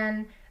so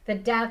then the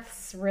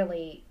deaths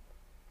really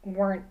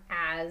weren't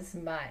as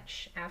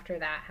much after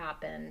that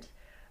happened.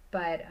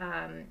 But,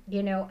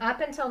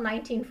 up until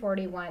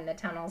 1941, the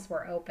tunnels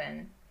were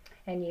open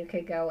and you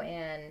could go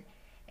in,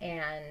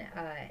 and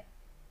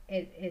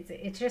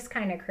it's just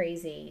kind of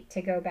crazy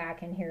to go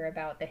back and hear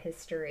about the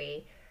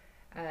history.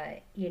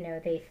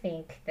 They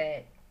think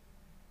that,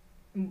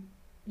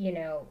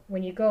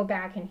 when you go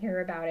back and hear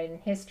about it in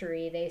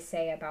history, they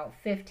say about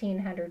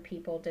 1,500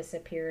 people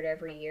disappeared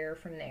every year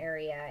from the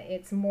area.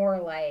 It's more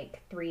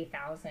like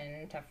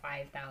 3,000 to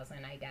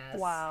 5,000, I guess.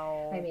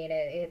 Wow. I mean,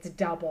 it's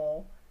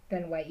double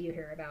than what you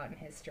hear about in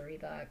history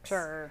books.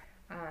 Sure.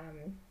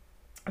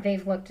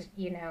 They've looked,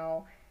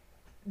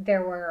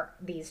 there were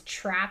these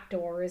trap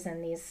doors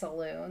in these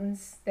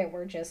saloons that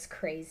were just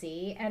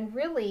crazy. And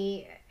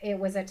really, it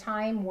was a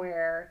time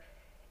where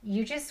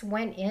you just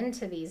went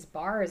into these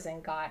bars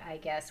and got, I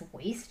guess,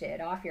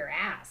 wasted off your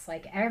ass.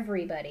 Like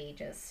everybody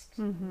just,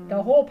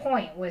 the whole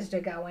point was to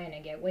go in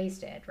and get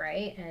wasted,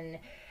 right?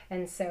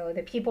 And so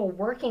the people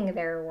working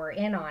there were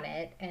in on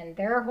it, and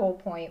their whole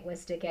point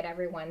was to get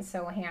everyone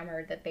so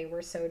hammered that they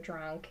were so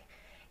drunk.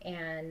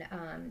 And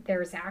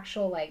there's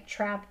actual like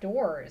trap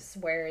doors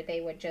where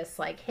they would just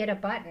like hit a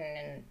button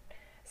and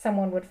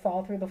someone would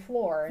fall through the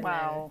floor. And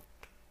Wow.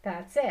 then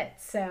that's it.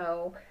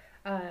 So,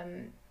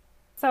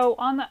 So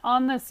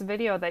on this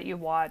video that you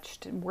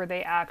watched, were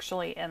they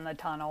actually in the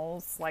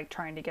tunnels, like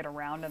trying to get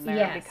around in there?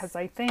 Yes. Because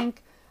I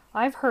think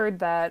I've heard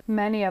that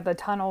many of the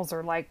tunnels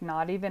are like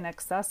not even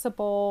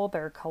accessible,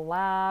 they're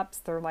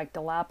collapsed, they're like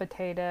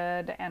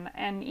dilapidated,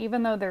 and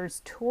even though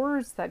there's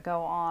tours that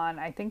go on,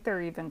 I think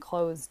they're even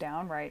closed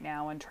down right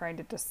now and trying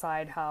to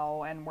decide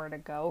how and where to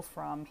go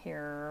from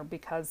here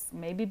because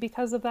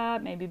of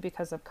that, maybe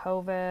because of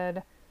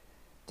COVID.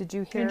 Did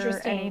you hear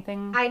Interesting.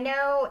 anything? I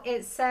know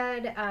it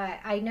said,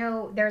 I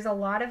know there's a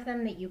lot of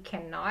them that you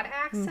cannot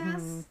Mm-hmm.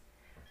 access,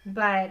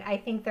 but I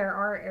think there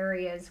are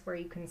areas where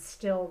you can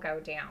still go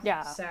down.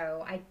 Yeah.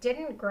 So I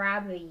didn't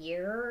grab the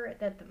year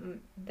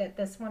that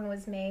this one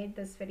was made,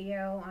 this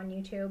video on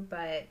YouTube,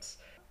 but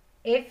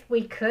if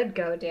we could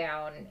go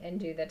down and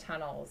do the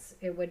tunnels,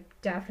 it would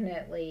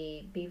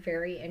definitely be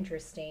very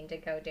interesting to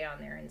go down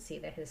there and see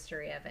the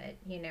history of it.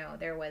 You know,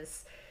 there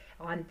was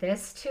on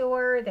this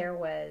tour, there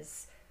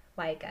was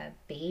like a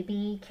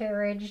baby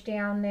carriage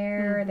down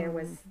there. There Mm-hmm.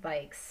 was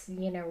like,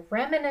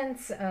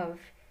 remnants of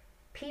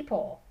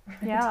people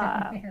down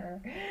Yeah.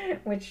 there,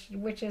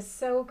 which is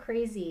so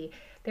crazy.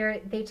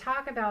 They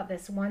talk about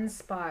this one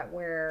spot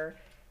where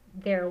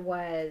there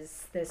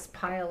was this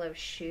pile of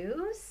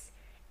shoes,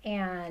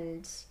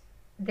 and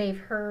they've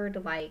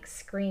heard like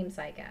screams,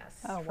 I guess,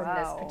 Oh, from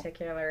this wow.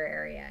 particular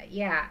area.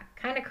 Yeah,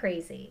 kind of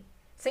crazy.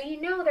 So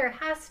there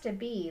has to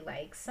be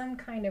like some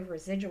kind of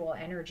residual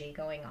energy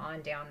going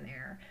on down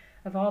there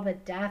of all the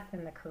death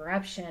and the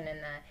corruption and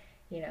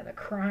the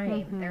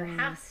crime. There Mm-hmm.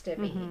 has to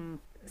be Mm-hmm.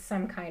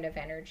 some kind of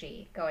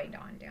energy going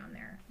on down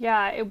there.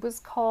 Yeah, it was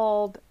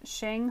called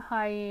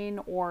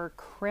Shanghaiing or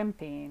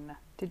crimping.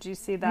 Did you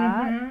see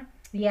that? Mm-hmm.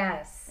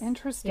 Yes.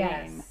 Interesting.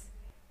 Yes.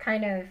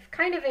 Kind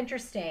of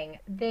interesting.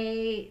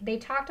 They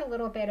talked a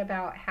little bit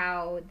about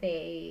how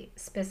they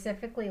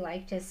specifically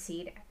like to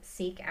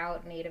seek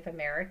out Native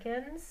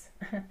Americans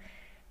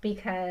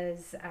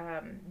because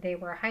they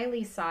were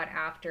highly sought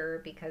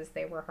after because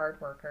they were hard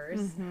workers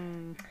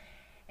Mm-hmm.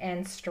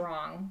 and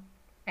strong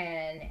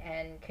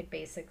and could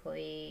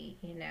basically,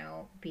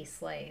 be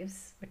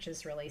slaves, which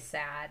is really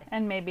sad.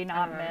 And maybe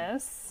not Um,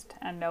 missed,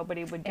 and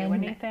nobody would do and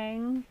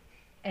anything.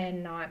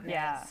 and not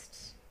Yeah.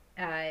 missed,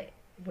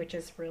 which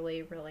is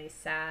really, really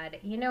sad.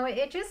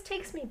 It just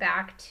takes me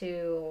back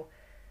to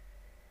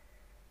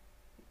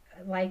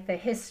like the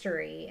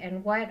history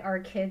and what our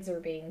kids are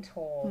being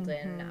told.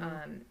 And,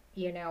 Mm-hmm.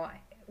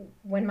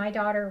 when my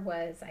daughter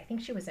was, I think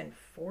she was in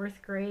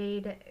fourth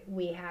grade,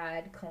 we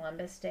had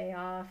Columbus Day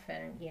off.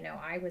 And,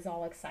 I was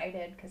all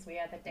excited because we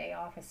had the day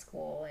off of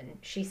school. And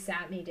she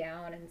sat me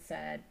down and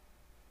said,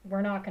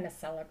 "We're not going to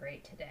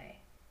celebrate today."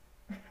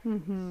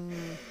 Mm-hmm.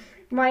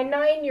 My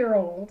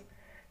 9-year-old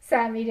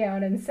sat me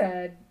down and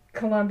said,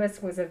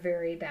 "Columbus was a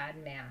very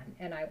bad man,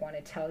 and I want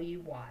to tell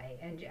you why."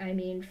 And I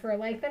mean, for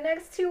like the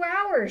next 2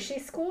 hours, she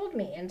schooled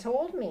me and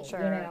told me,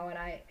 Sure.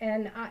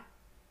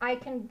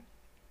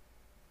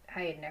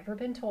 I had never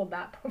been told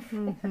that before.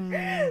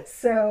 Mm-hmm.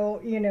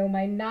 So,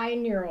 my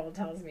 9-year-old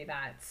tells me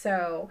that.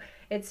 So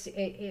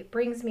it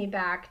brings me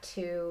back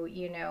to,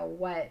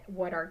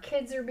 what our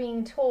kids are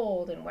being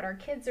told and what our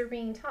kids are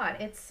being taught.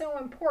 It's so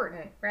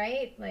important,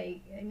 right?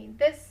 Like, I mean,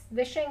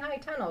 the Shanghai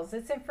tunnels,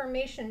 this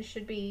information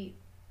should be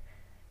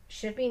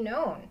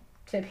known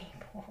to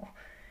people.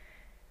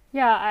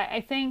 Yeah,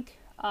 I think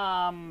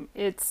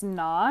it's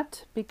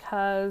not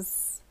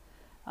because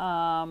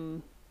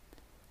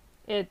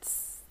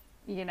it's,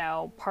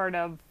 part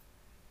of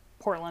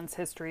Portland's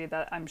history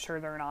that I'm sure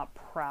they're not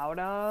proud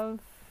of.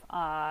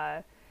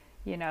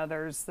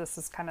 This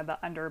is kind of the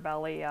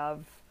underbelly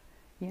of,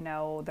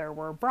 there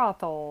were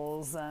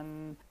brothels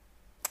and,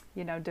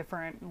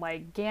 different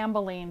like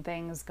gambling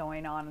things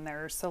going on in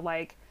there. So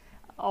like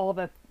all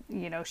the,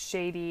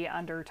 shady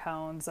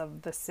undertones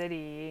of the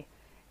city,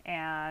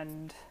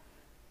 and,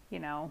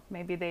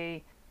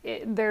 maybe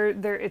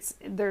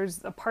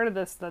there's a part of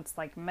this that's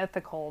like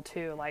mythical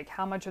too, like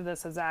how much of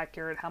this is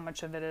accurate, how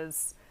much of it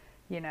is,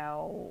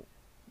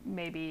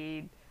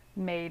 maybe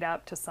made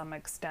up to some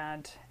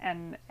extent,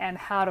 and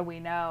how do we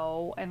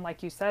know? And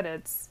like you said,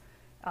 it's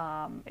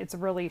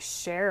really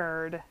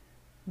shared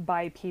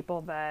by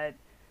people that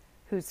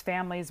whose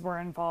families were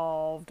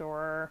involved,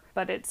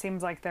 but it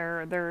seems like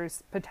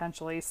there's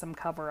potentially some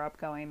cover up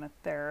going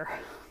there.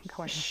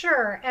 going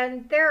Sure,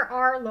 and there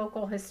are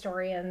local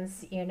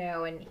historians,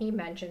 and he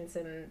mentions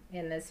in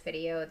this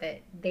video that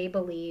they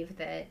believe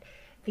that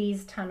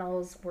these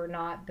tunnels were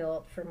not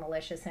built for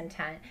malicious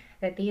intent,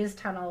 that these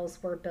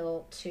tunnels were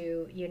built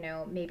to,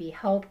 maybe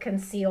help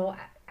conceal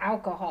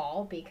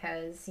alcohol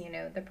because,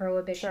 the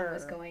prohibition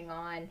was Sure. going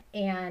on.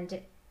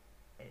 And,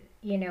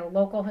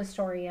 local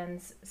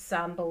historians,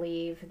 some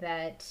believe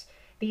that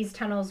these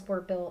tunnels were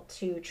built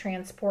to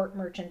transport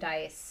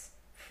merchandise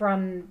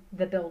from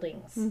the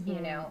buildings,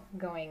 Mm-hmm.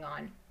 going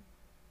on.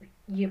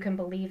 You can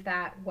believe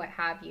that, what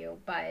have you,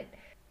 but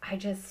I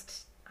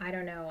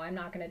don't know. I'm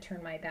not going to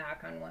turn my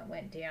back on what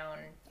went I'm down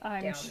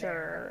there.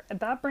 sure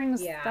that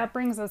brings Yeah. that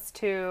brings us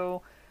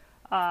to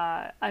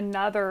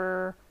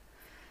another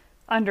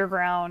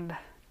underground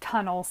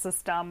tunnel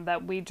system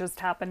that we just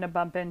happened to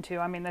bump into.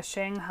 I mean, the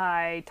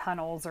Shanghai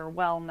tunnels are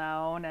well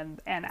known,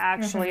 and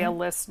actually a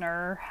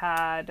listener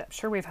had, I'm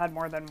sure we've had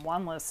more than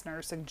one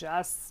listener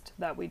suggest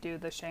that we do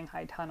the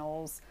Shanghai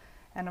tunnels.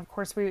 And of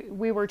course,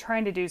 we were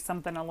trying to do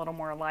something a little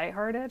more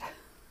lighthearted.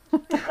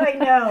 I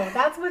know.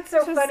 That's what's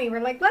so funny. We're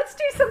like, let's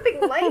do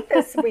something light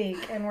this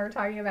week. And we're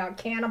talking about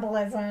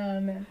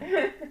cannibalism and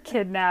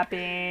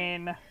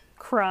kidnapping,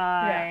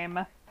 crime.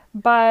 Yeah.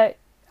 But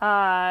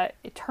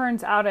it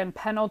turns out in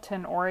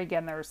Pendleton,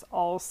 Oregon, there's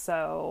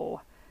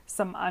also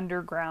some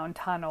underground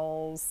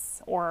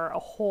tunnels, or a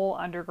whole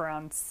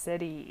underground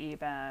city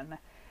even.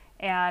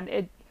 And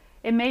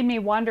it made me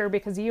wonder,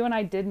 because you and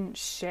I didn't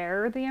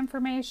share the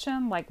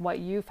information, like what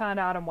you found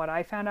out and what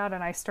I found out.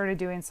 And I started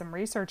doing some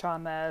research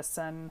on this,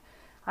 and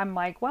I'm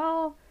like,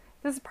 well,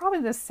 this is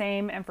probably the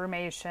same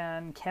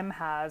information Kim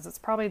has. It's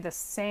probably the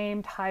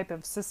same type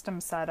of system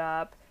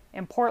setup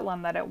in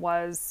Portland that it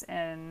was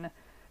in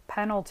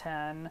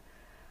Pendleton.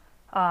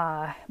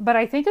 But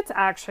I think it's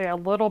actually a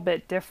little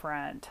bit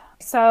different.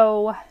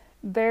 So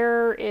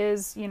there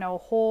is, a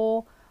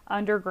whole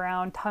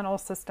underground tunnel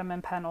system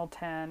in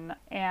Pendleton,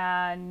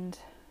 and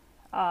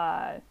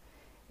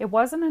it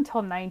wasn't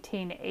until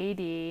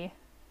 1980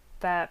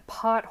 that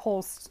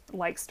potholes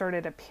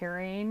started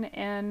appearing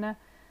in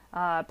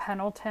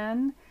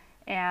Pendleton,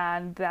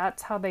 and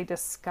that's how they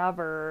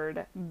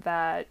discovered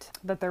that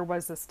there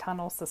was this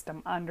tunnel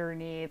system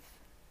underneath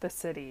the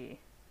city.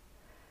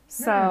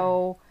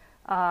 So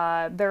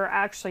there are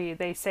actually,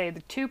 they say,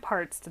 the two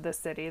parts to the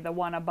city, the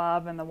one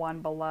above and the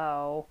one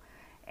below.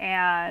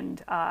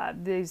 And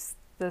this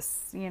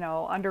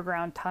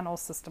underground tunnel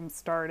system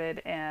started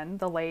in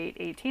the late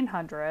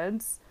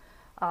 1800s.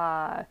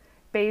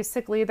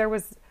 Basically, there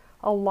was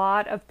a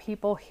lot of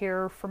people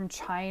here from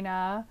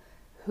China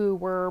who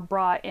were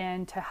brought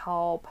in to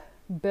help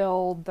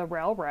build the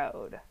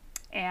railroad.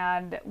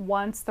 And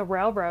once the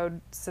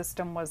railroad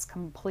system was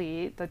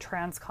complete, the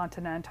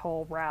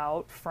transcontinental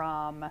route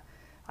from,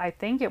 I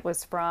think it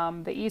was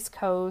from the East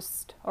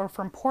Coast, or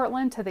from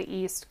Portland to the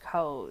East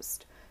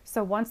Coast.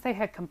 So once they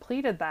had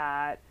completed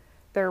that,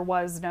 there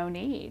was no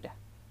need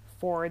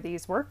for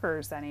these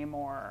workers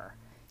anymore.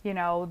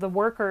 The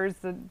workers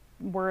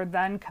were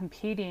then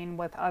competing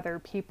with other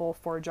people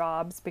for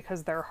jobs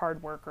because they're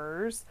hard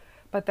workers,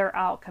 but they're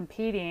out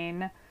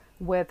competing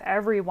with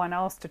everyone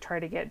else to try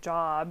to get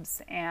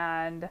jobs.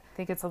 And I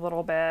think it's a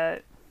little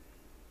bit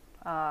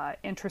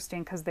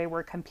interesting because they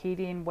were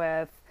competing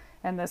with,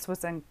 and this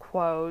was in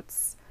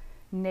quotes,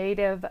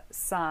 native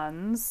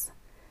sons.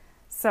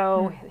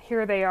 So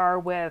here they are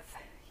with,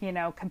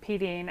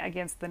 competing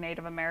against the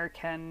Native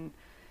American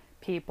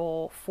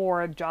people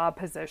for job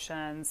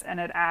positions, and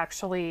it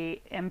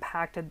actually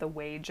impacted the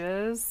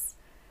wages.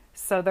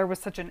 So there was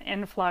such an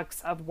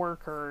influx of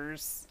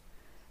workers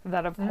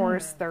that, of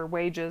course, their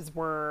wages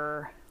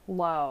were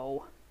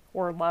low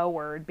or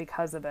lowered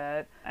because of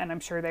it. And I'm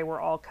sure they were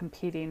all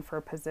competing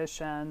for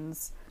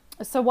positions.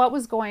 So what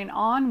was going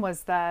on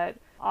was that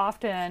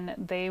often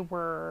they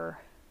were,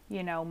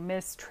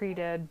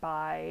 mistreated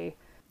by,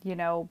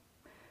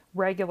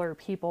 regular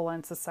people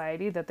in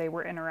society that they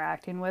were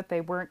interacting with.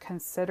 They weren't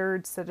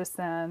considered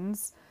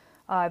citizens.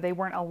 They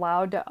weren't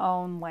allowed to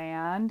own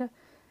land.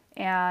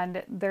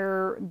 And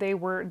there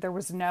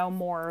was no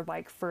more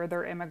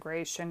further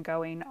immigration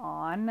going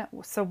on.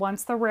 So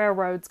once the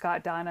railroads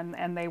got done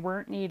and they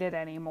weren't needed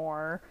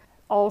anymore,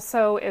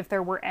 also if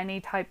there were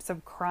any types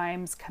of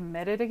crimes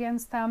committed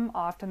against them,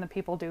 often the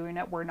people doing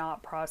it were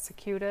not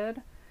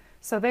prosecuted.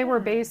 So they were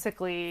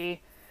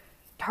basically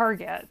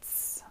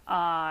targets,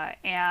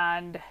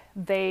 and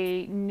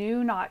they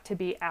knew not to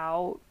be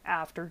out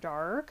after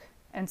dark.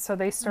 And so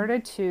they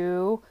started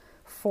to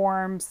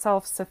form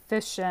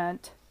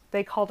self-sufficient,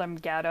 they called them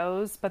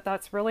ghettos, but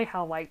that's really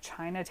how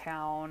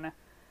Chinatowns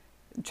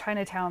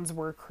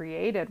were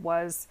created,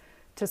 was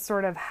to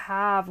sort of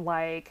have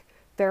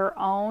their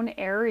own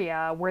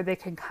area where they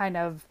could kind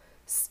of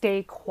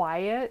stay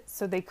quiet.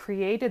 So they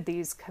created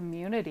these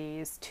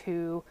communities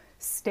to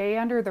stay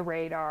under the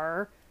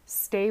radar,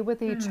 stay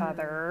with each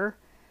other.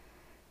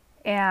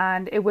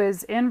 And it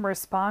was in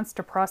response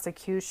to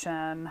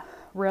prosecution,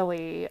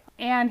 really.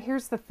 And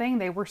here's the thing,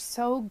 they were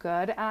so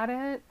good at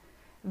it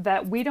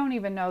that we don't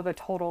even know the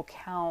total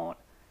count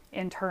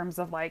in terms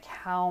of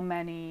how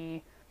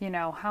many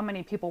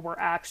people were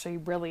actually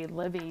really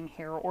living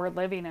here or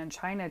living in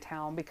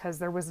Chinatown, because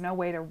there was no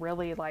way to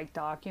really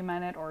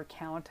document it or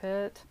count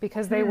it,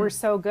 because they were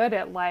so good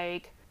at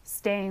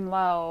staying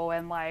low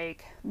and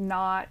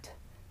not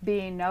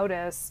being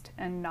noticed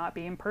and not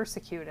being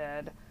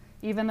persecuted.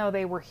 Even though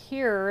they were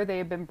here, they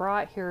had been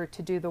brought here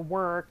to do the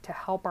work to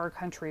help our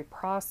country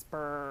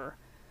prosper,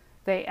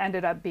 they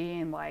ended up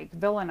being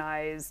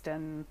villainized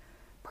and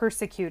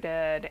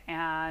persecuted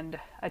and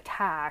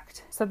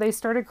attacked. So they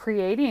started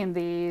creating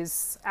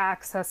these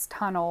access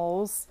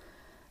tunnels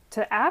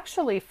to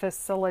actually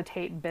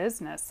facilitate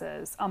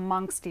businesses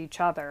amongst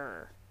each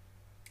other.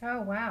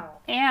 Oh, wow.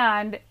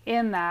 And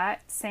in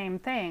that same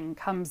thing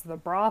comes the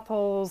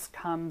brothels,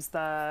 comes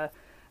the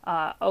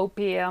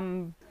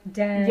opium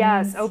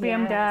Yes, Dens,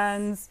 opium yes.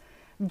 dens,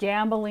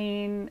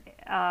 gambling,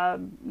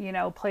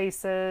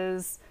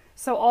 places.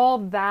 So all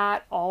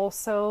that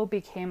also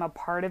became a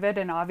part of it,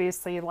 and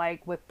obviously,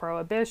 like with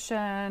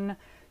prohibition,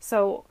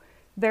 so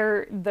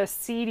the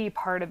seedy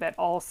part of it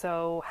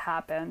also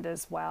happened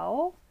as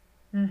well.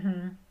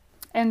 Mm-hmm.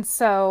 And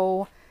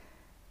so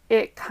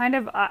it kind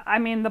of, I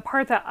mean, the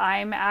part that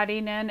I'm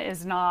adding in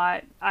is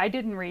not, I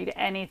didn't read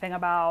anything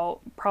about,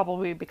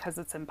 probably because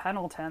it's in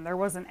Pendleton, there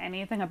wasn't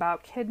anything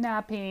about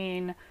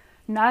kidnapping,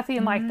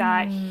 nothing like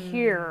that Mm.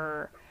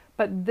 here.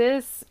 But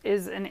this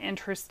is an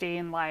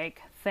interesting,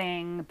 like,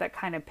 thing that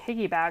kind of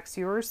piggybacks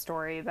your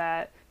story,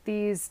 that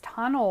these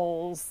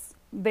tunnels,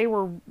 they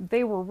were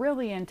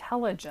really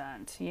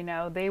intelligent,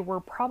 they were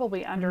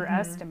probably Mm-hmm.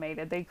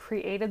 underestimated. They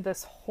created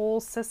this whole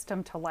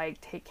system to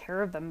like take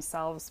care of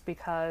themselves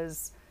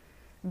because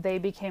they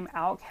became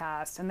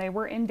outcast and they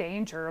were in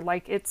danger.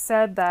 Like it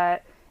said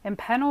that in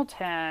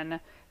Pendleton,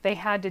 they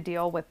had to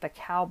deal with the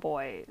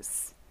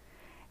cowboys,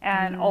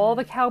 and all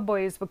the Mm.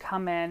 cowboys would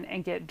come in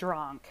and get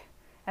drunk.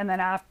 And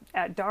then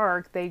at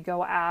dark, they'd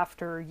go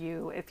after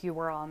you if you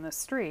were on the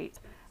street.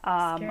 We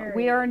are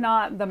Scary.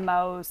 not the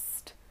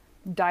most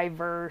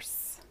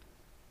diverse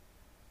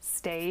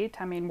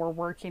state. I mean, we're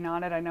working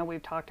on it. I know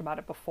we've talked about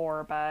it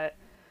before, but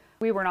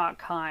we were not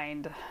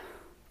kind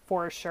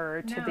for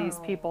sure to these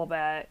people No.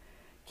 that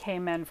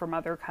came in from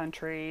other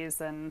countries.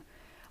 And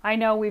I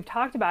know we've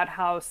talked about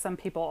how some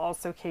people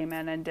also came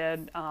in and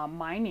did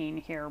mining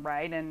here,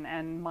 right?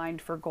 And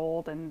mined for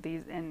gold in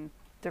these in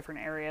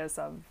different areas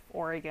of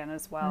Oregon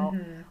as well.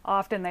 Mm-hmm.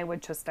 Often they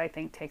would just, I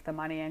think, take the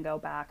money and go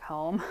back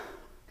home.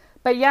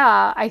 But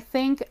yeah, I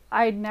think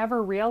I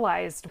never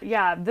realized,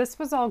 yeah, this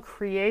was all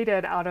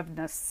created out of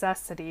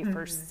necessity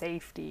for Mm-hmm.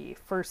 safety,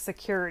 for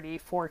security,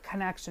 for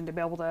connection, to be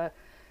able to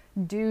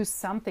do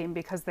something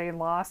because they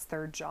lost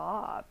their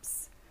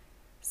jobs.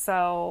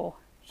 So,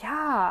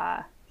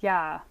 yeah,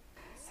 yeah.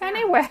 Sad.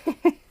 Anyway,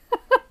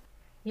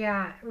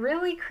 Yeah,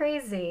 really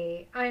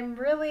crazy. I'm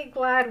really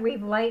glad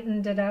we've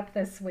lightened it up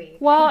this week.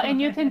 well,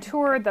 and you can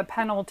tour the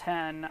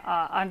Pendleton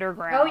Oh, you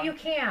Underground.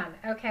 can.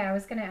 Okay, I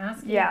was going to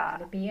ask you that. Yeah.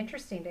 It'd be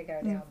interesting to go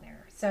down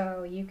there.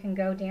 So you can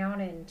go down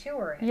and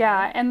tour it, huh?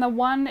 Yeah, and the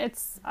one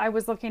I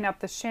was looking up,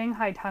 the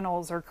Shanghai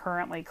tunnels are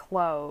currently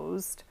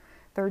closed.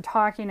 They're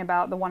talking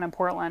about the one in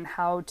Portland,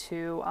 how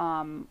to,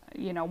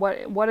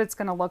 what it's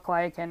going to look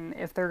like, and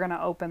if they're going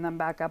to open them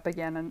back up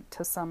again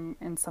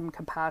in some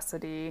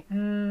capacity.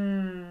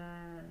 Mm.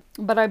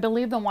 But I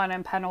believe the one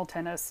in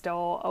Pendleton is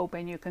still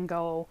open. You can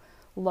go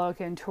look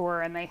and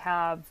tour, and they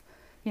have,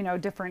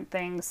 different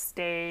things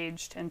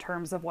staged in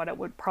terms of what it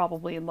would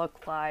probably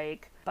look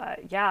like.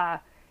 But yeah,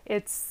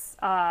 it's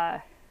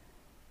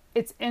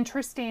it's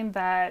interesting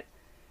that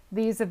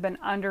these have been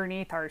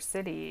underneath our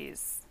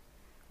cities,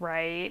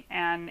 right?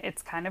 And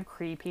it's kind of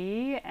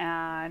creepy.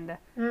 And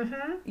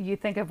Mm-hmm. you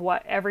think of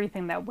what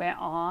everything that went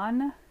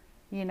on,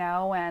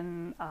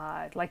 and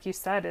like you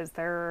said,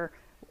 there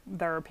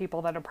are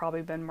people that have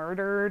probably been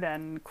murdered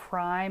and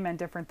crime and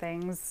different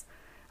things.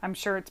 I'm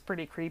sure it's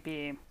pretty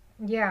creepy.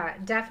 Yeah,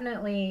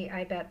 definitely.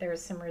 I bet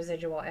there's some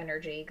residual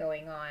energy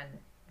going on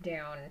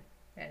down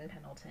in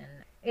Pendleton.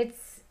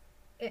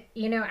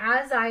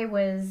 As I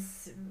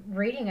was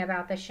reading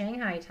about the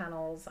Shanghai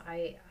tunnels,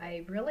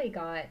 I really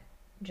got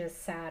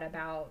just sad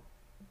about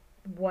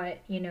what,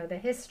 the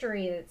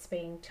history that's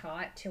being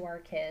taught to our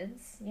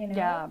kids,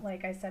 Yeah.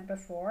 like I said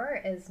before,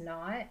 is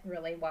not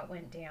really what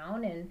went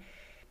down. And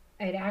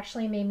it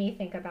actually made me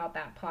think about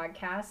that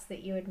podcast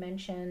that you had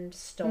mentioned,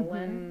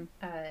 Stolen,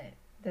 Mm-hmm.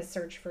 The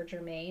Search for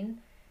Jermaine,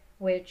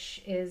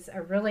 which is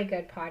a really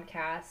good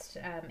podcast.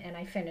 And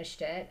I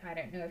finished it. I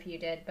don't know if you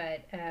did,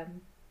 but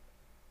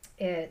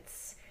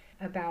it's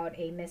about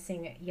a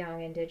missing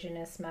young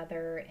indigenous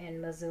mother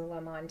in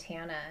Missoula,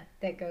 Montana,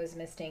 that goes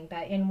missing.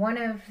 But in one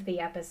of the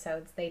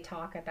episodes, they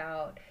talk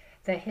about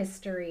the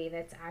history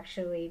that's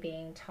actually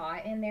being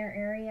taught in their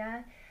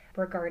area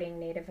regarding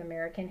Native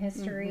American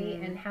history,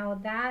 Mm-hmm. and how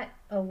that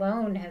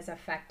alone has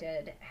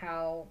affected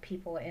how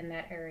people in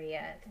that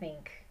area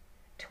think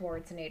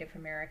towards Native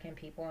American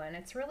people. And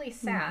it's really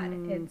sad.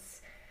 Mm-hmm.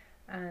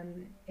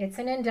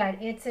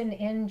 It's an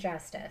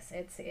injustice.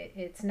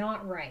 It's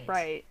not right,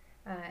 Right.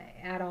 uh,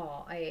 at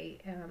all.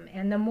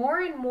 And the more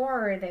and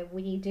more that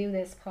we do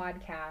this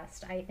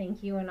podcast, I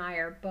think you and I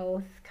are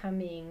both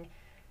coming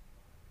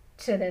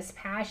to this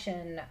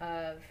passion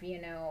of,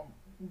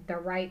 the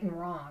right and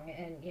wrong,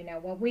 and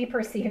what we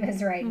perceive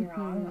as right and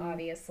wrong, Mm-hmm.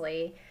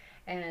 obviously.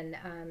 And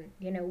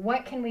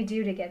what can we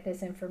do to get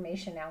this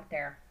information out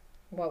there,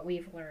 what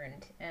we've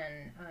learned.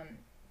 And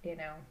you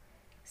know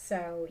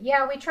so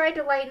yeah, we tried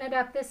to lighten it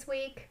up this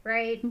week,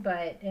 right?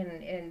 But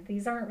and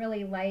these aren't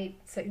really light,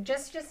 so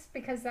just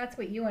because that's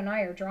what you and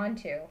I are drawn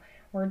to.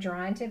 We're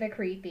drawn to the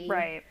creepy.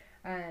 Right.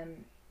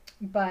 um,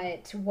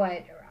 but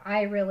what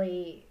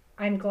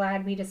I'm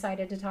glad we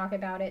decided to talk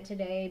about it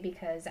today,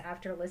 because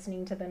after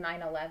listening to the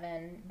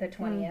 9/11, the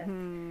 20th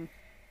Mm-hmm.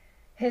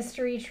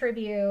 history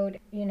tribute,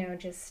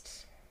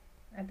 just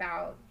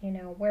about,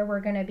 where we're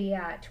going to be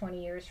at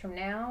 20 years from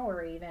now,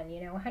 or even,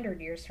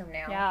 100 years from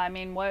now. Yeah, I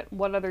mean, what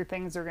other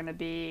things are going to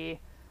be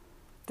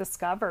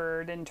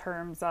discovered in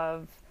terms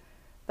of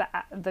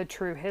the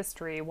true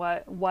history?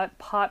 What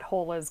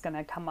pothole is going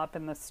to come up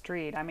in the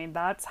street? I mean,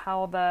 that's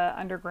how the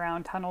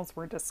underground tunnels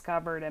were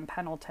discovered in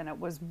Pendleton. It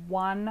was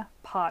one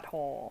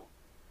pothole.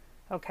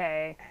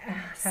 Okay,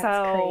 That's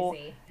so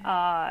crazy.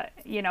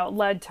 it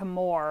led to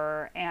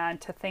more, and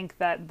to think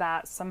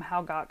that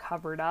somehow got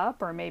covered up,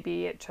 or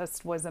maybe it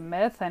just was a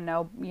myth, and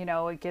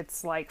it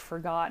gets like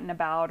forgotten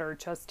about, or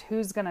just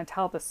who's going to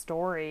tell the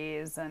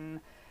stories, and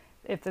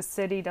if the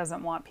city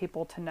doesn't want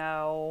people to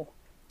know,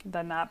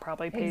 then that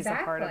probably plays a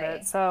part of it.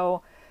 Exactly.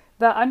 So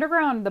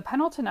the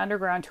Pendleton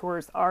Underground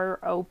tours are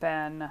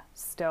open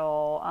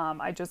still.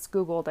 I just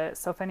Googled it.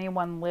 So if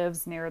anyone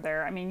lives near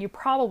there, I mean,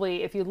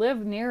 if you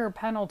live near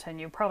Pendleton,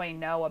 you probably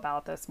know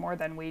about this more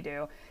than we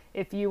do.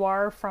 If you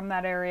are from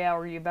that area,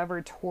 or you've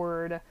ever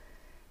toured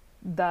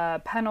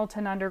the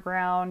Pendleton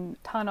Underground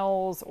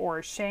tunnels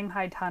or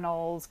Shanghai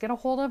tunnels, get a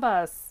hold of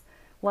us.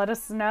 Let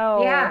us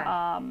know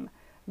Yeah.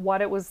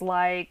 what it was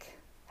like.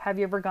 Have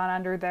you ever gone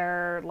under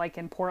there, like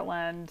in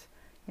Portland,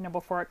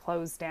 before it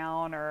closed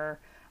down? Or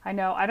I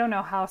don't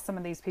know how some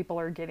of these people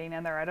are getting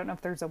in there. I don't know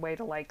if there's a way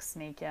to like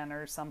sneak in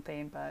or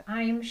something, but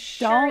I'm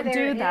sure don't there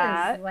do is.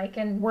 that. Like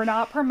in. We're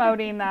not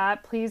promoting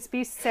that. Please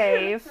be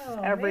safe, Oh,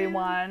 man.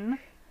 everyone.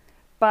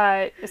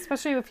 But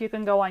especially if you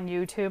can go on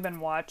YouTube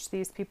and watch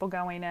these people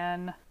going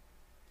in.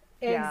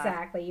 Yeah.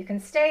 Exactly. You can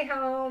stay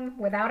home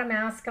without a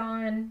mask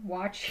on,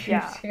 watch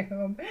Yeah.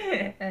 YouTube,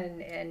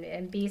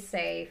 and be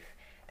safe.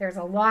 There's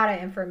a lot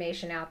of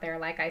information out there.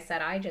 Like I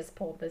said, I just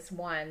pulled this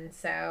one,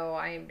 so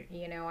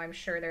I'm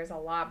sure there's a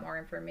lot more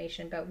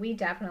information, but we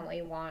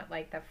definitely want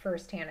like the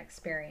firsthand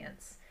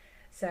experience.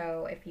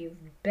 So if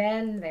you've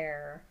been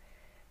there,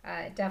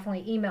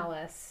 definitely email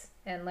us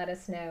and let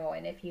us know.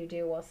 And if you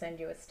do, we'll send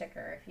you a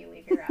sticker if you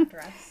leave your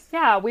address.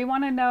 Yeah, we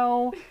want to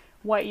know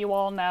what you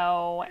all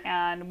know,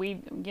 and we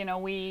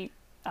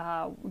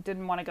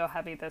didn't want to go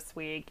heavy this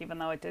week, even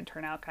though it did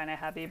turn out kind of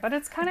heavy. But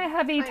it's kind of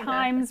heavy I know.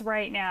 times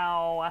right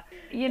now.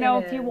 It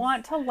If you is.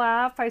 want to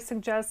laugh, I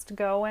suggest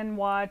go and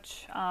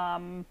watch,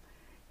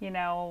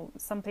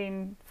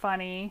 something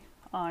funny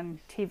on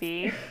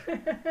TV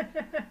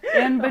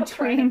in I'll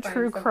try to between find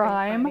true something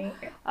crime. funny.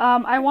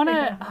 I want to.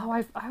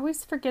 Yeah. I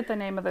always forget the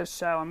name of this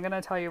show. I'm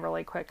gonna tell you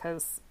really quick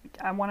because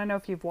I want to know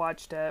if you've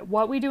watched it.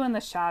 What We Do in the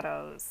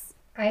Shadows.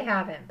 I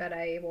haven't, but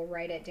I will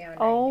write it down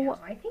right Oh, now.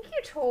 I think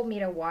you told me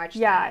to watch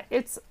yeah, that.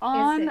 it's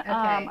on, okay?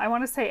 I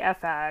want to say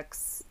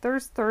FX.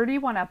 There's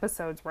 31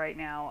 episodes right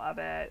now of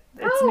it.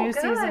 Its Oh, new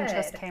season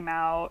just good. came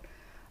out.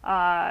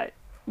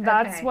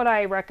 That's Okay. what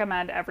I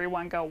recommend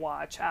everyone go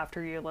watch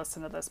after you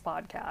listen to this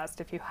podcast.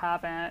 If you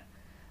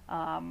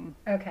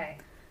Okay.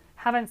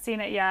 haven't seen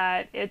it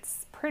yet,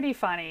 it's pretty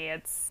funny.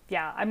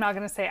 I'm not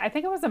going to say, I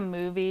think it was a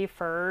movie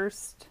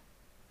first.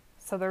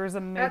 So there was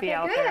a movie Okay,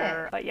 out good.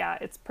 there. But yeah,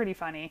 it's pretty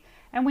funny.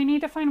 And we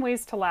need to find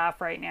ways to laugh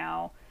right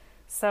now.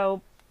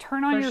 So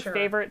turn on For your sure.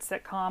 favorite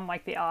sitcom,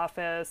 like The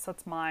Office.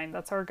 That's mine.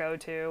 That's our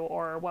go-to.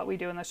 Or What We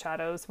Do in the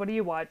Shadows. What do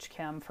you watch,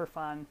 Kim, for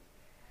fun?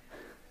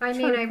 I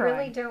mean, True I crime.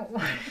 really don't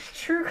watch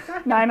true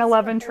crime.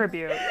 9/11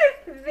 tribute.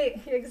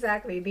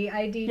 Exactly, the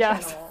ID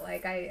Yes. channel.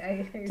 Like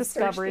I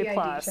Discovery searched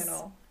the Plus. ID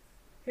channel.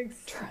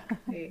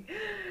 Exactly.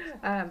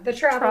 The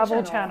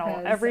Travel Channel.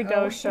 has Every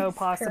ghost show always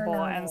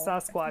possible and paranormal.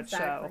 Sasquatch show.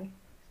 Exactly.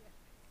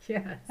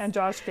 Yes. And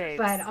Josh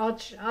Gates. But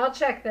I'll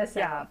check this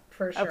Yeah. out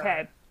for sure.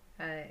 Okay.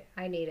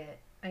 I need it.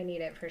 I need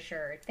it for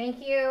sure.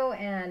 Thank you,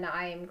 and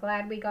I'm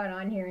glad we got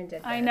on here and did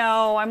this. I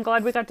know. I'm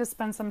glad we got to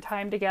spend some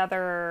time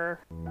together.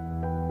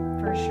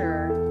 For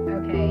sure.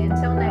 Okay,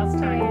 until next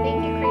time.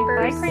 Thank you,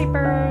 creepers. Bye,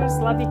 creepers.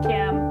 Love you,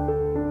 Kim.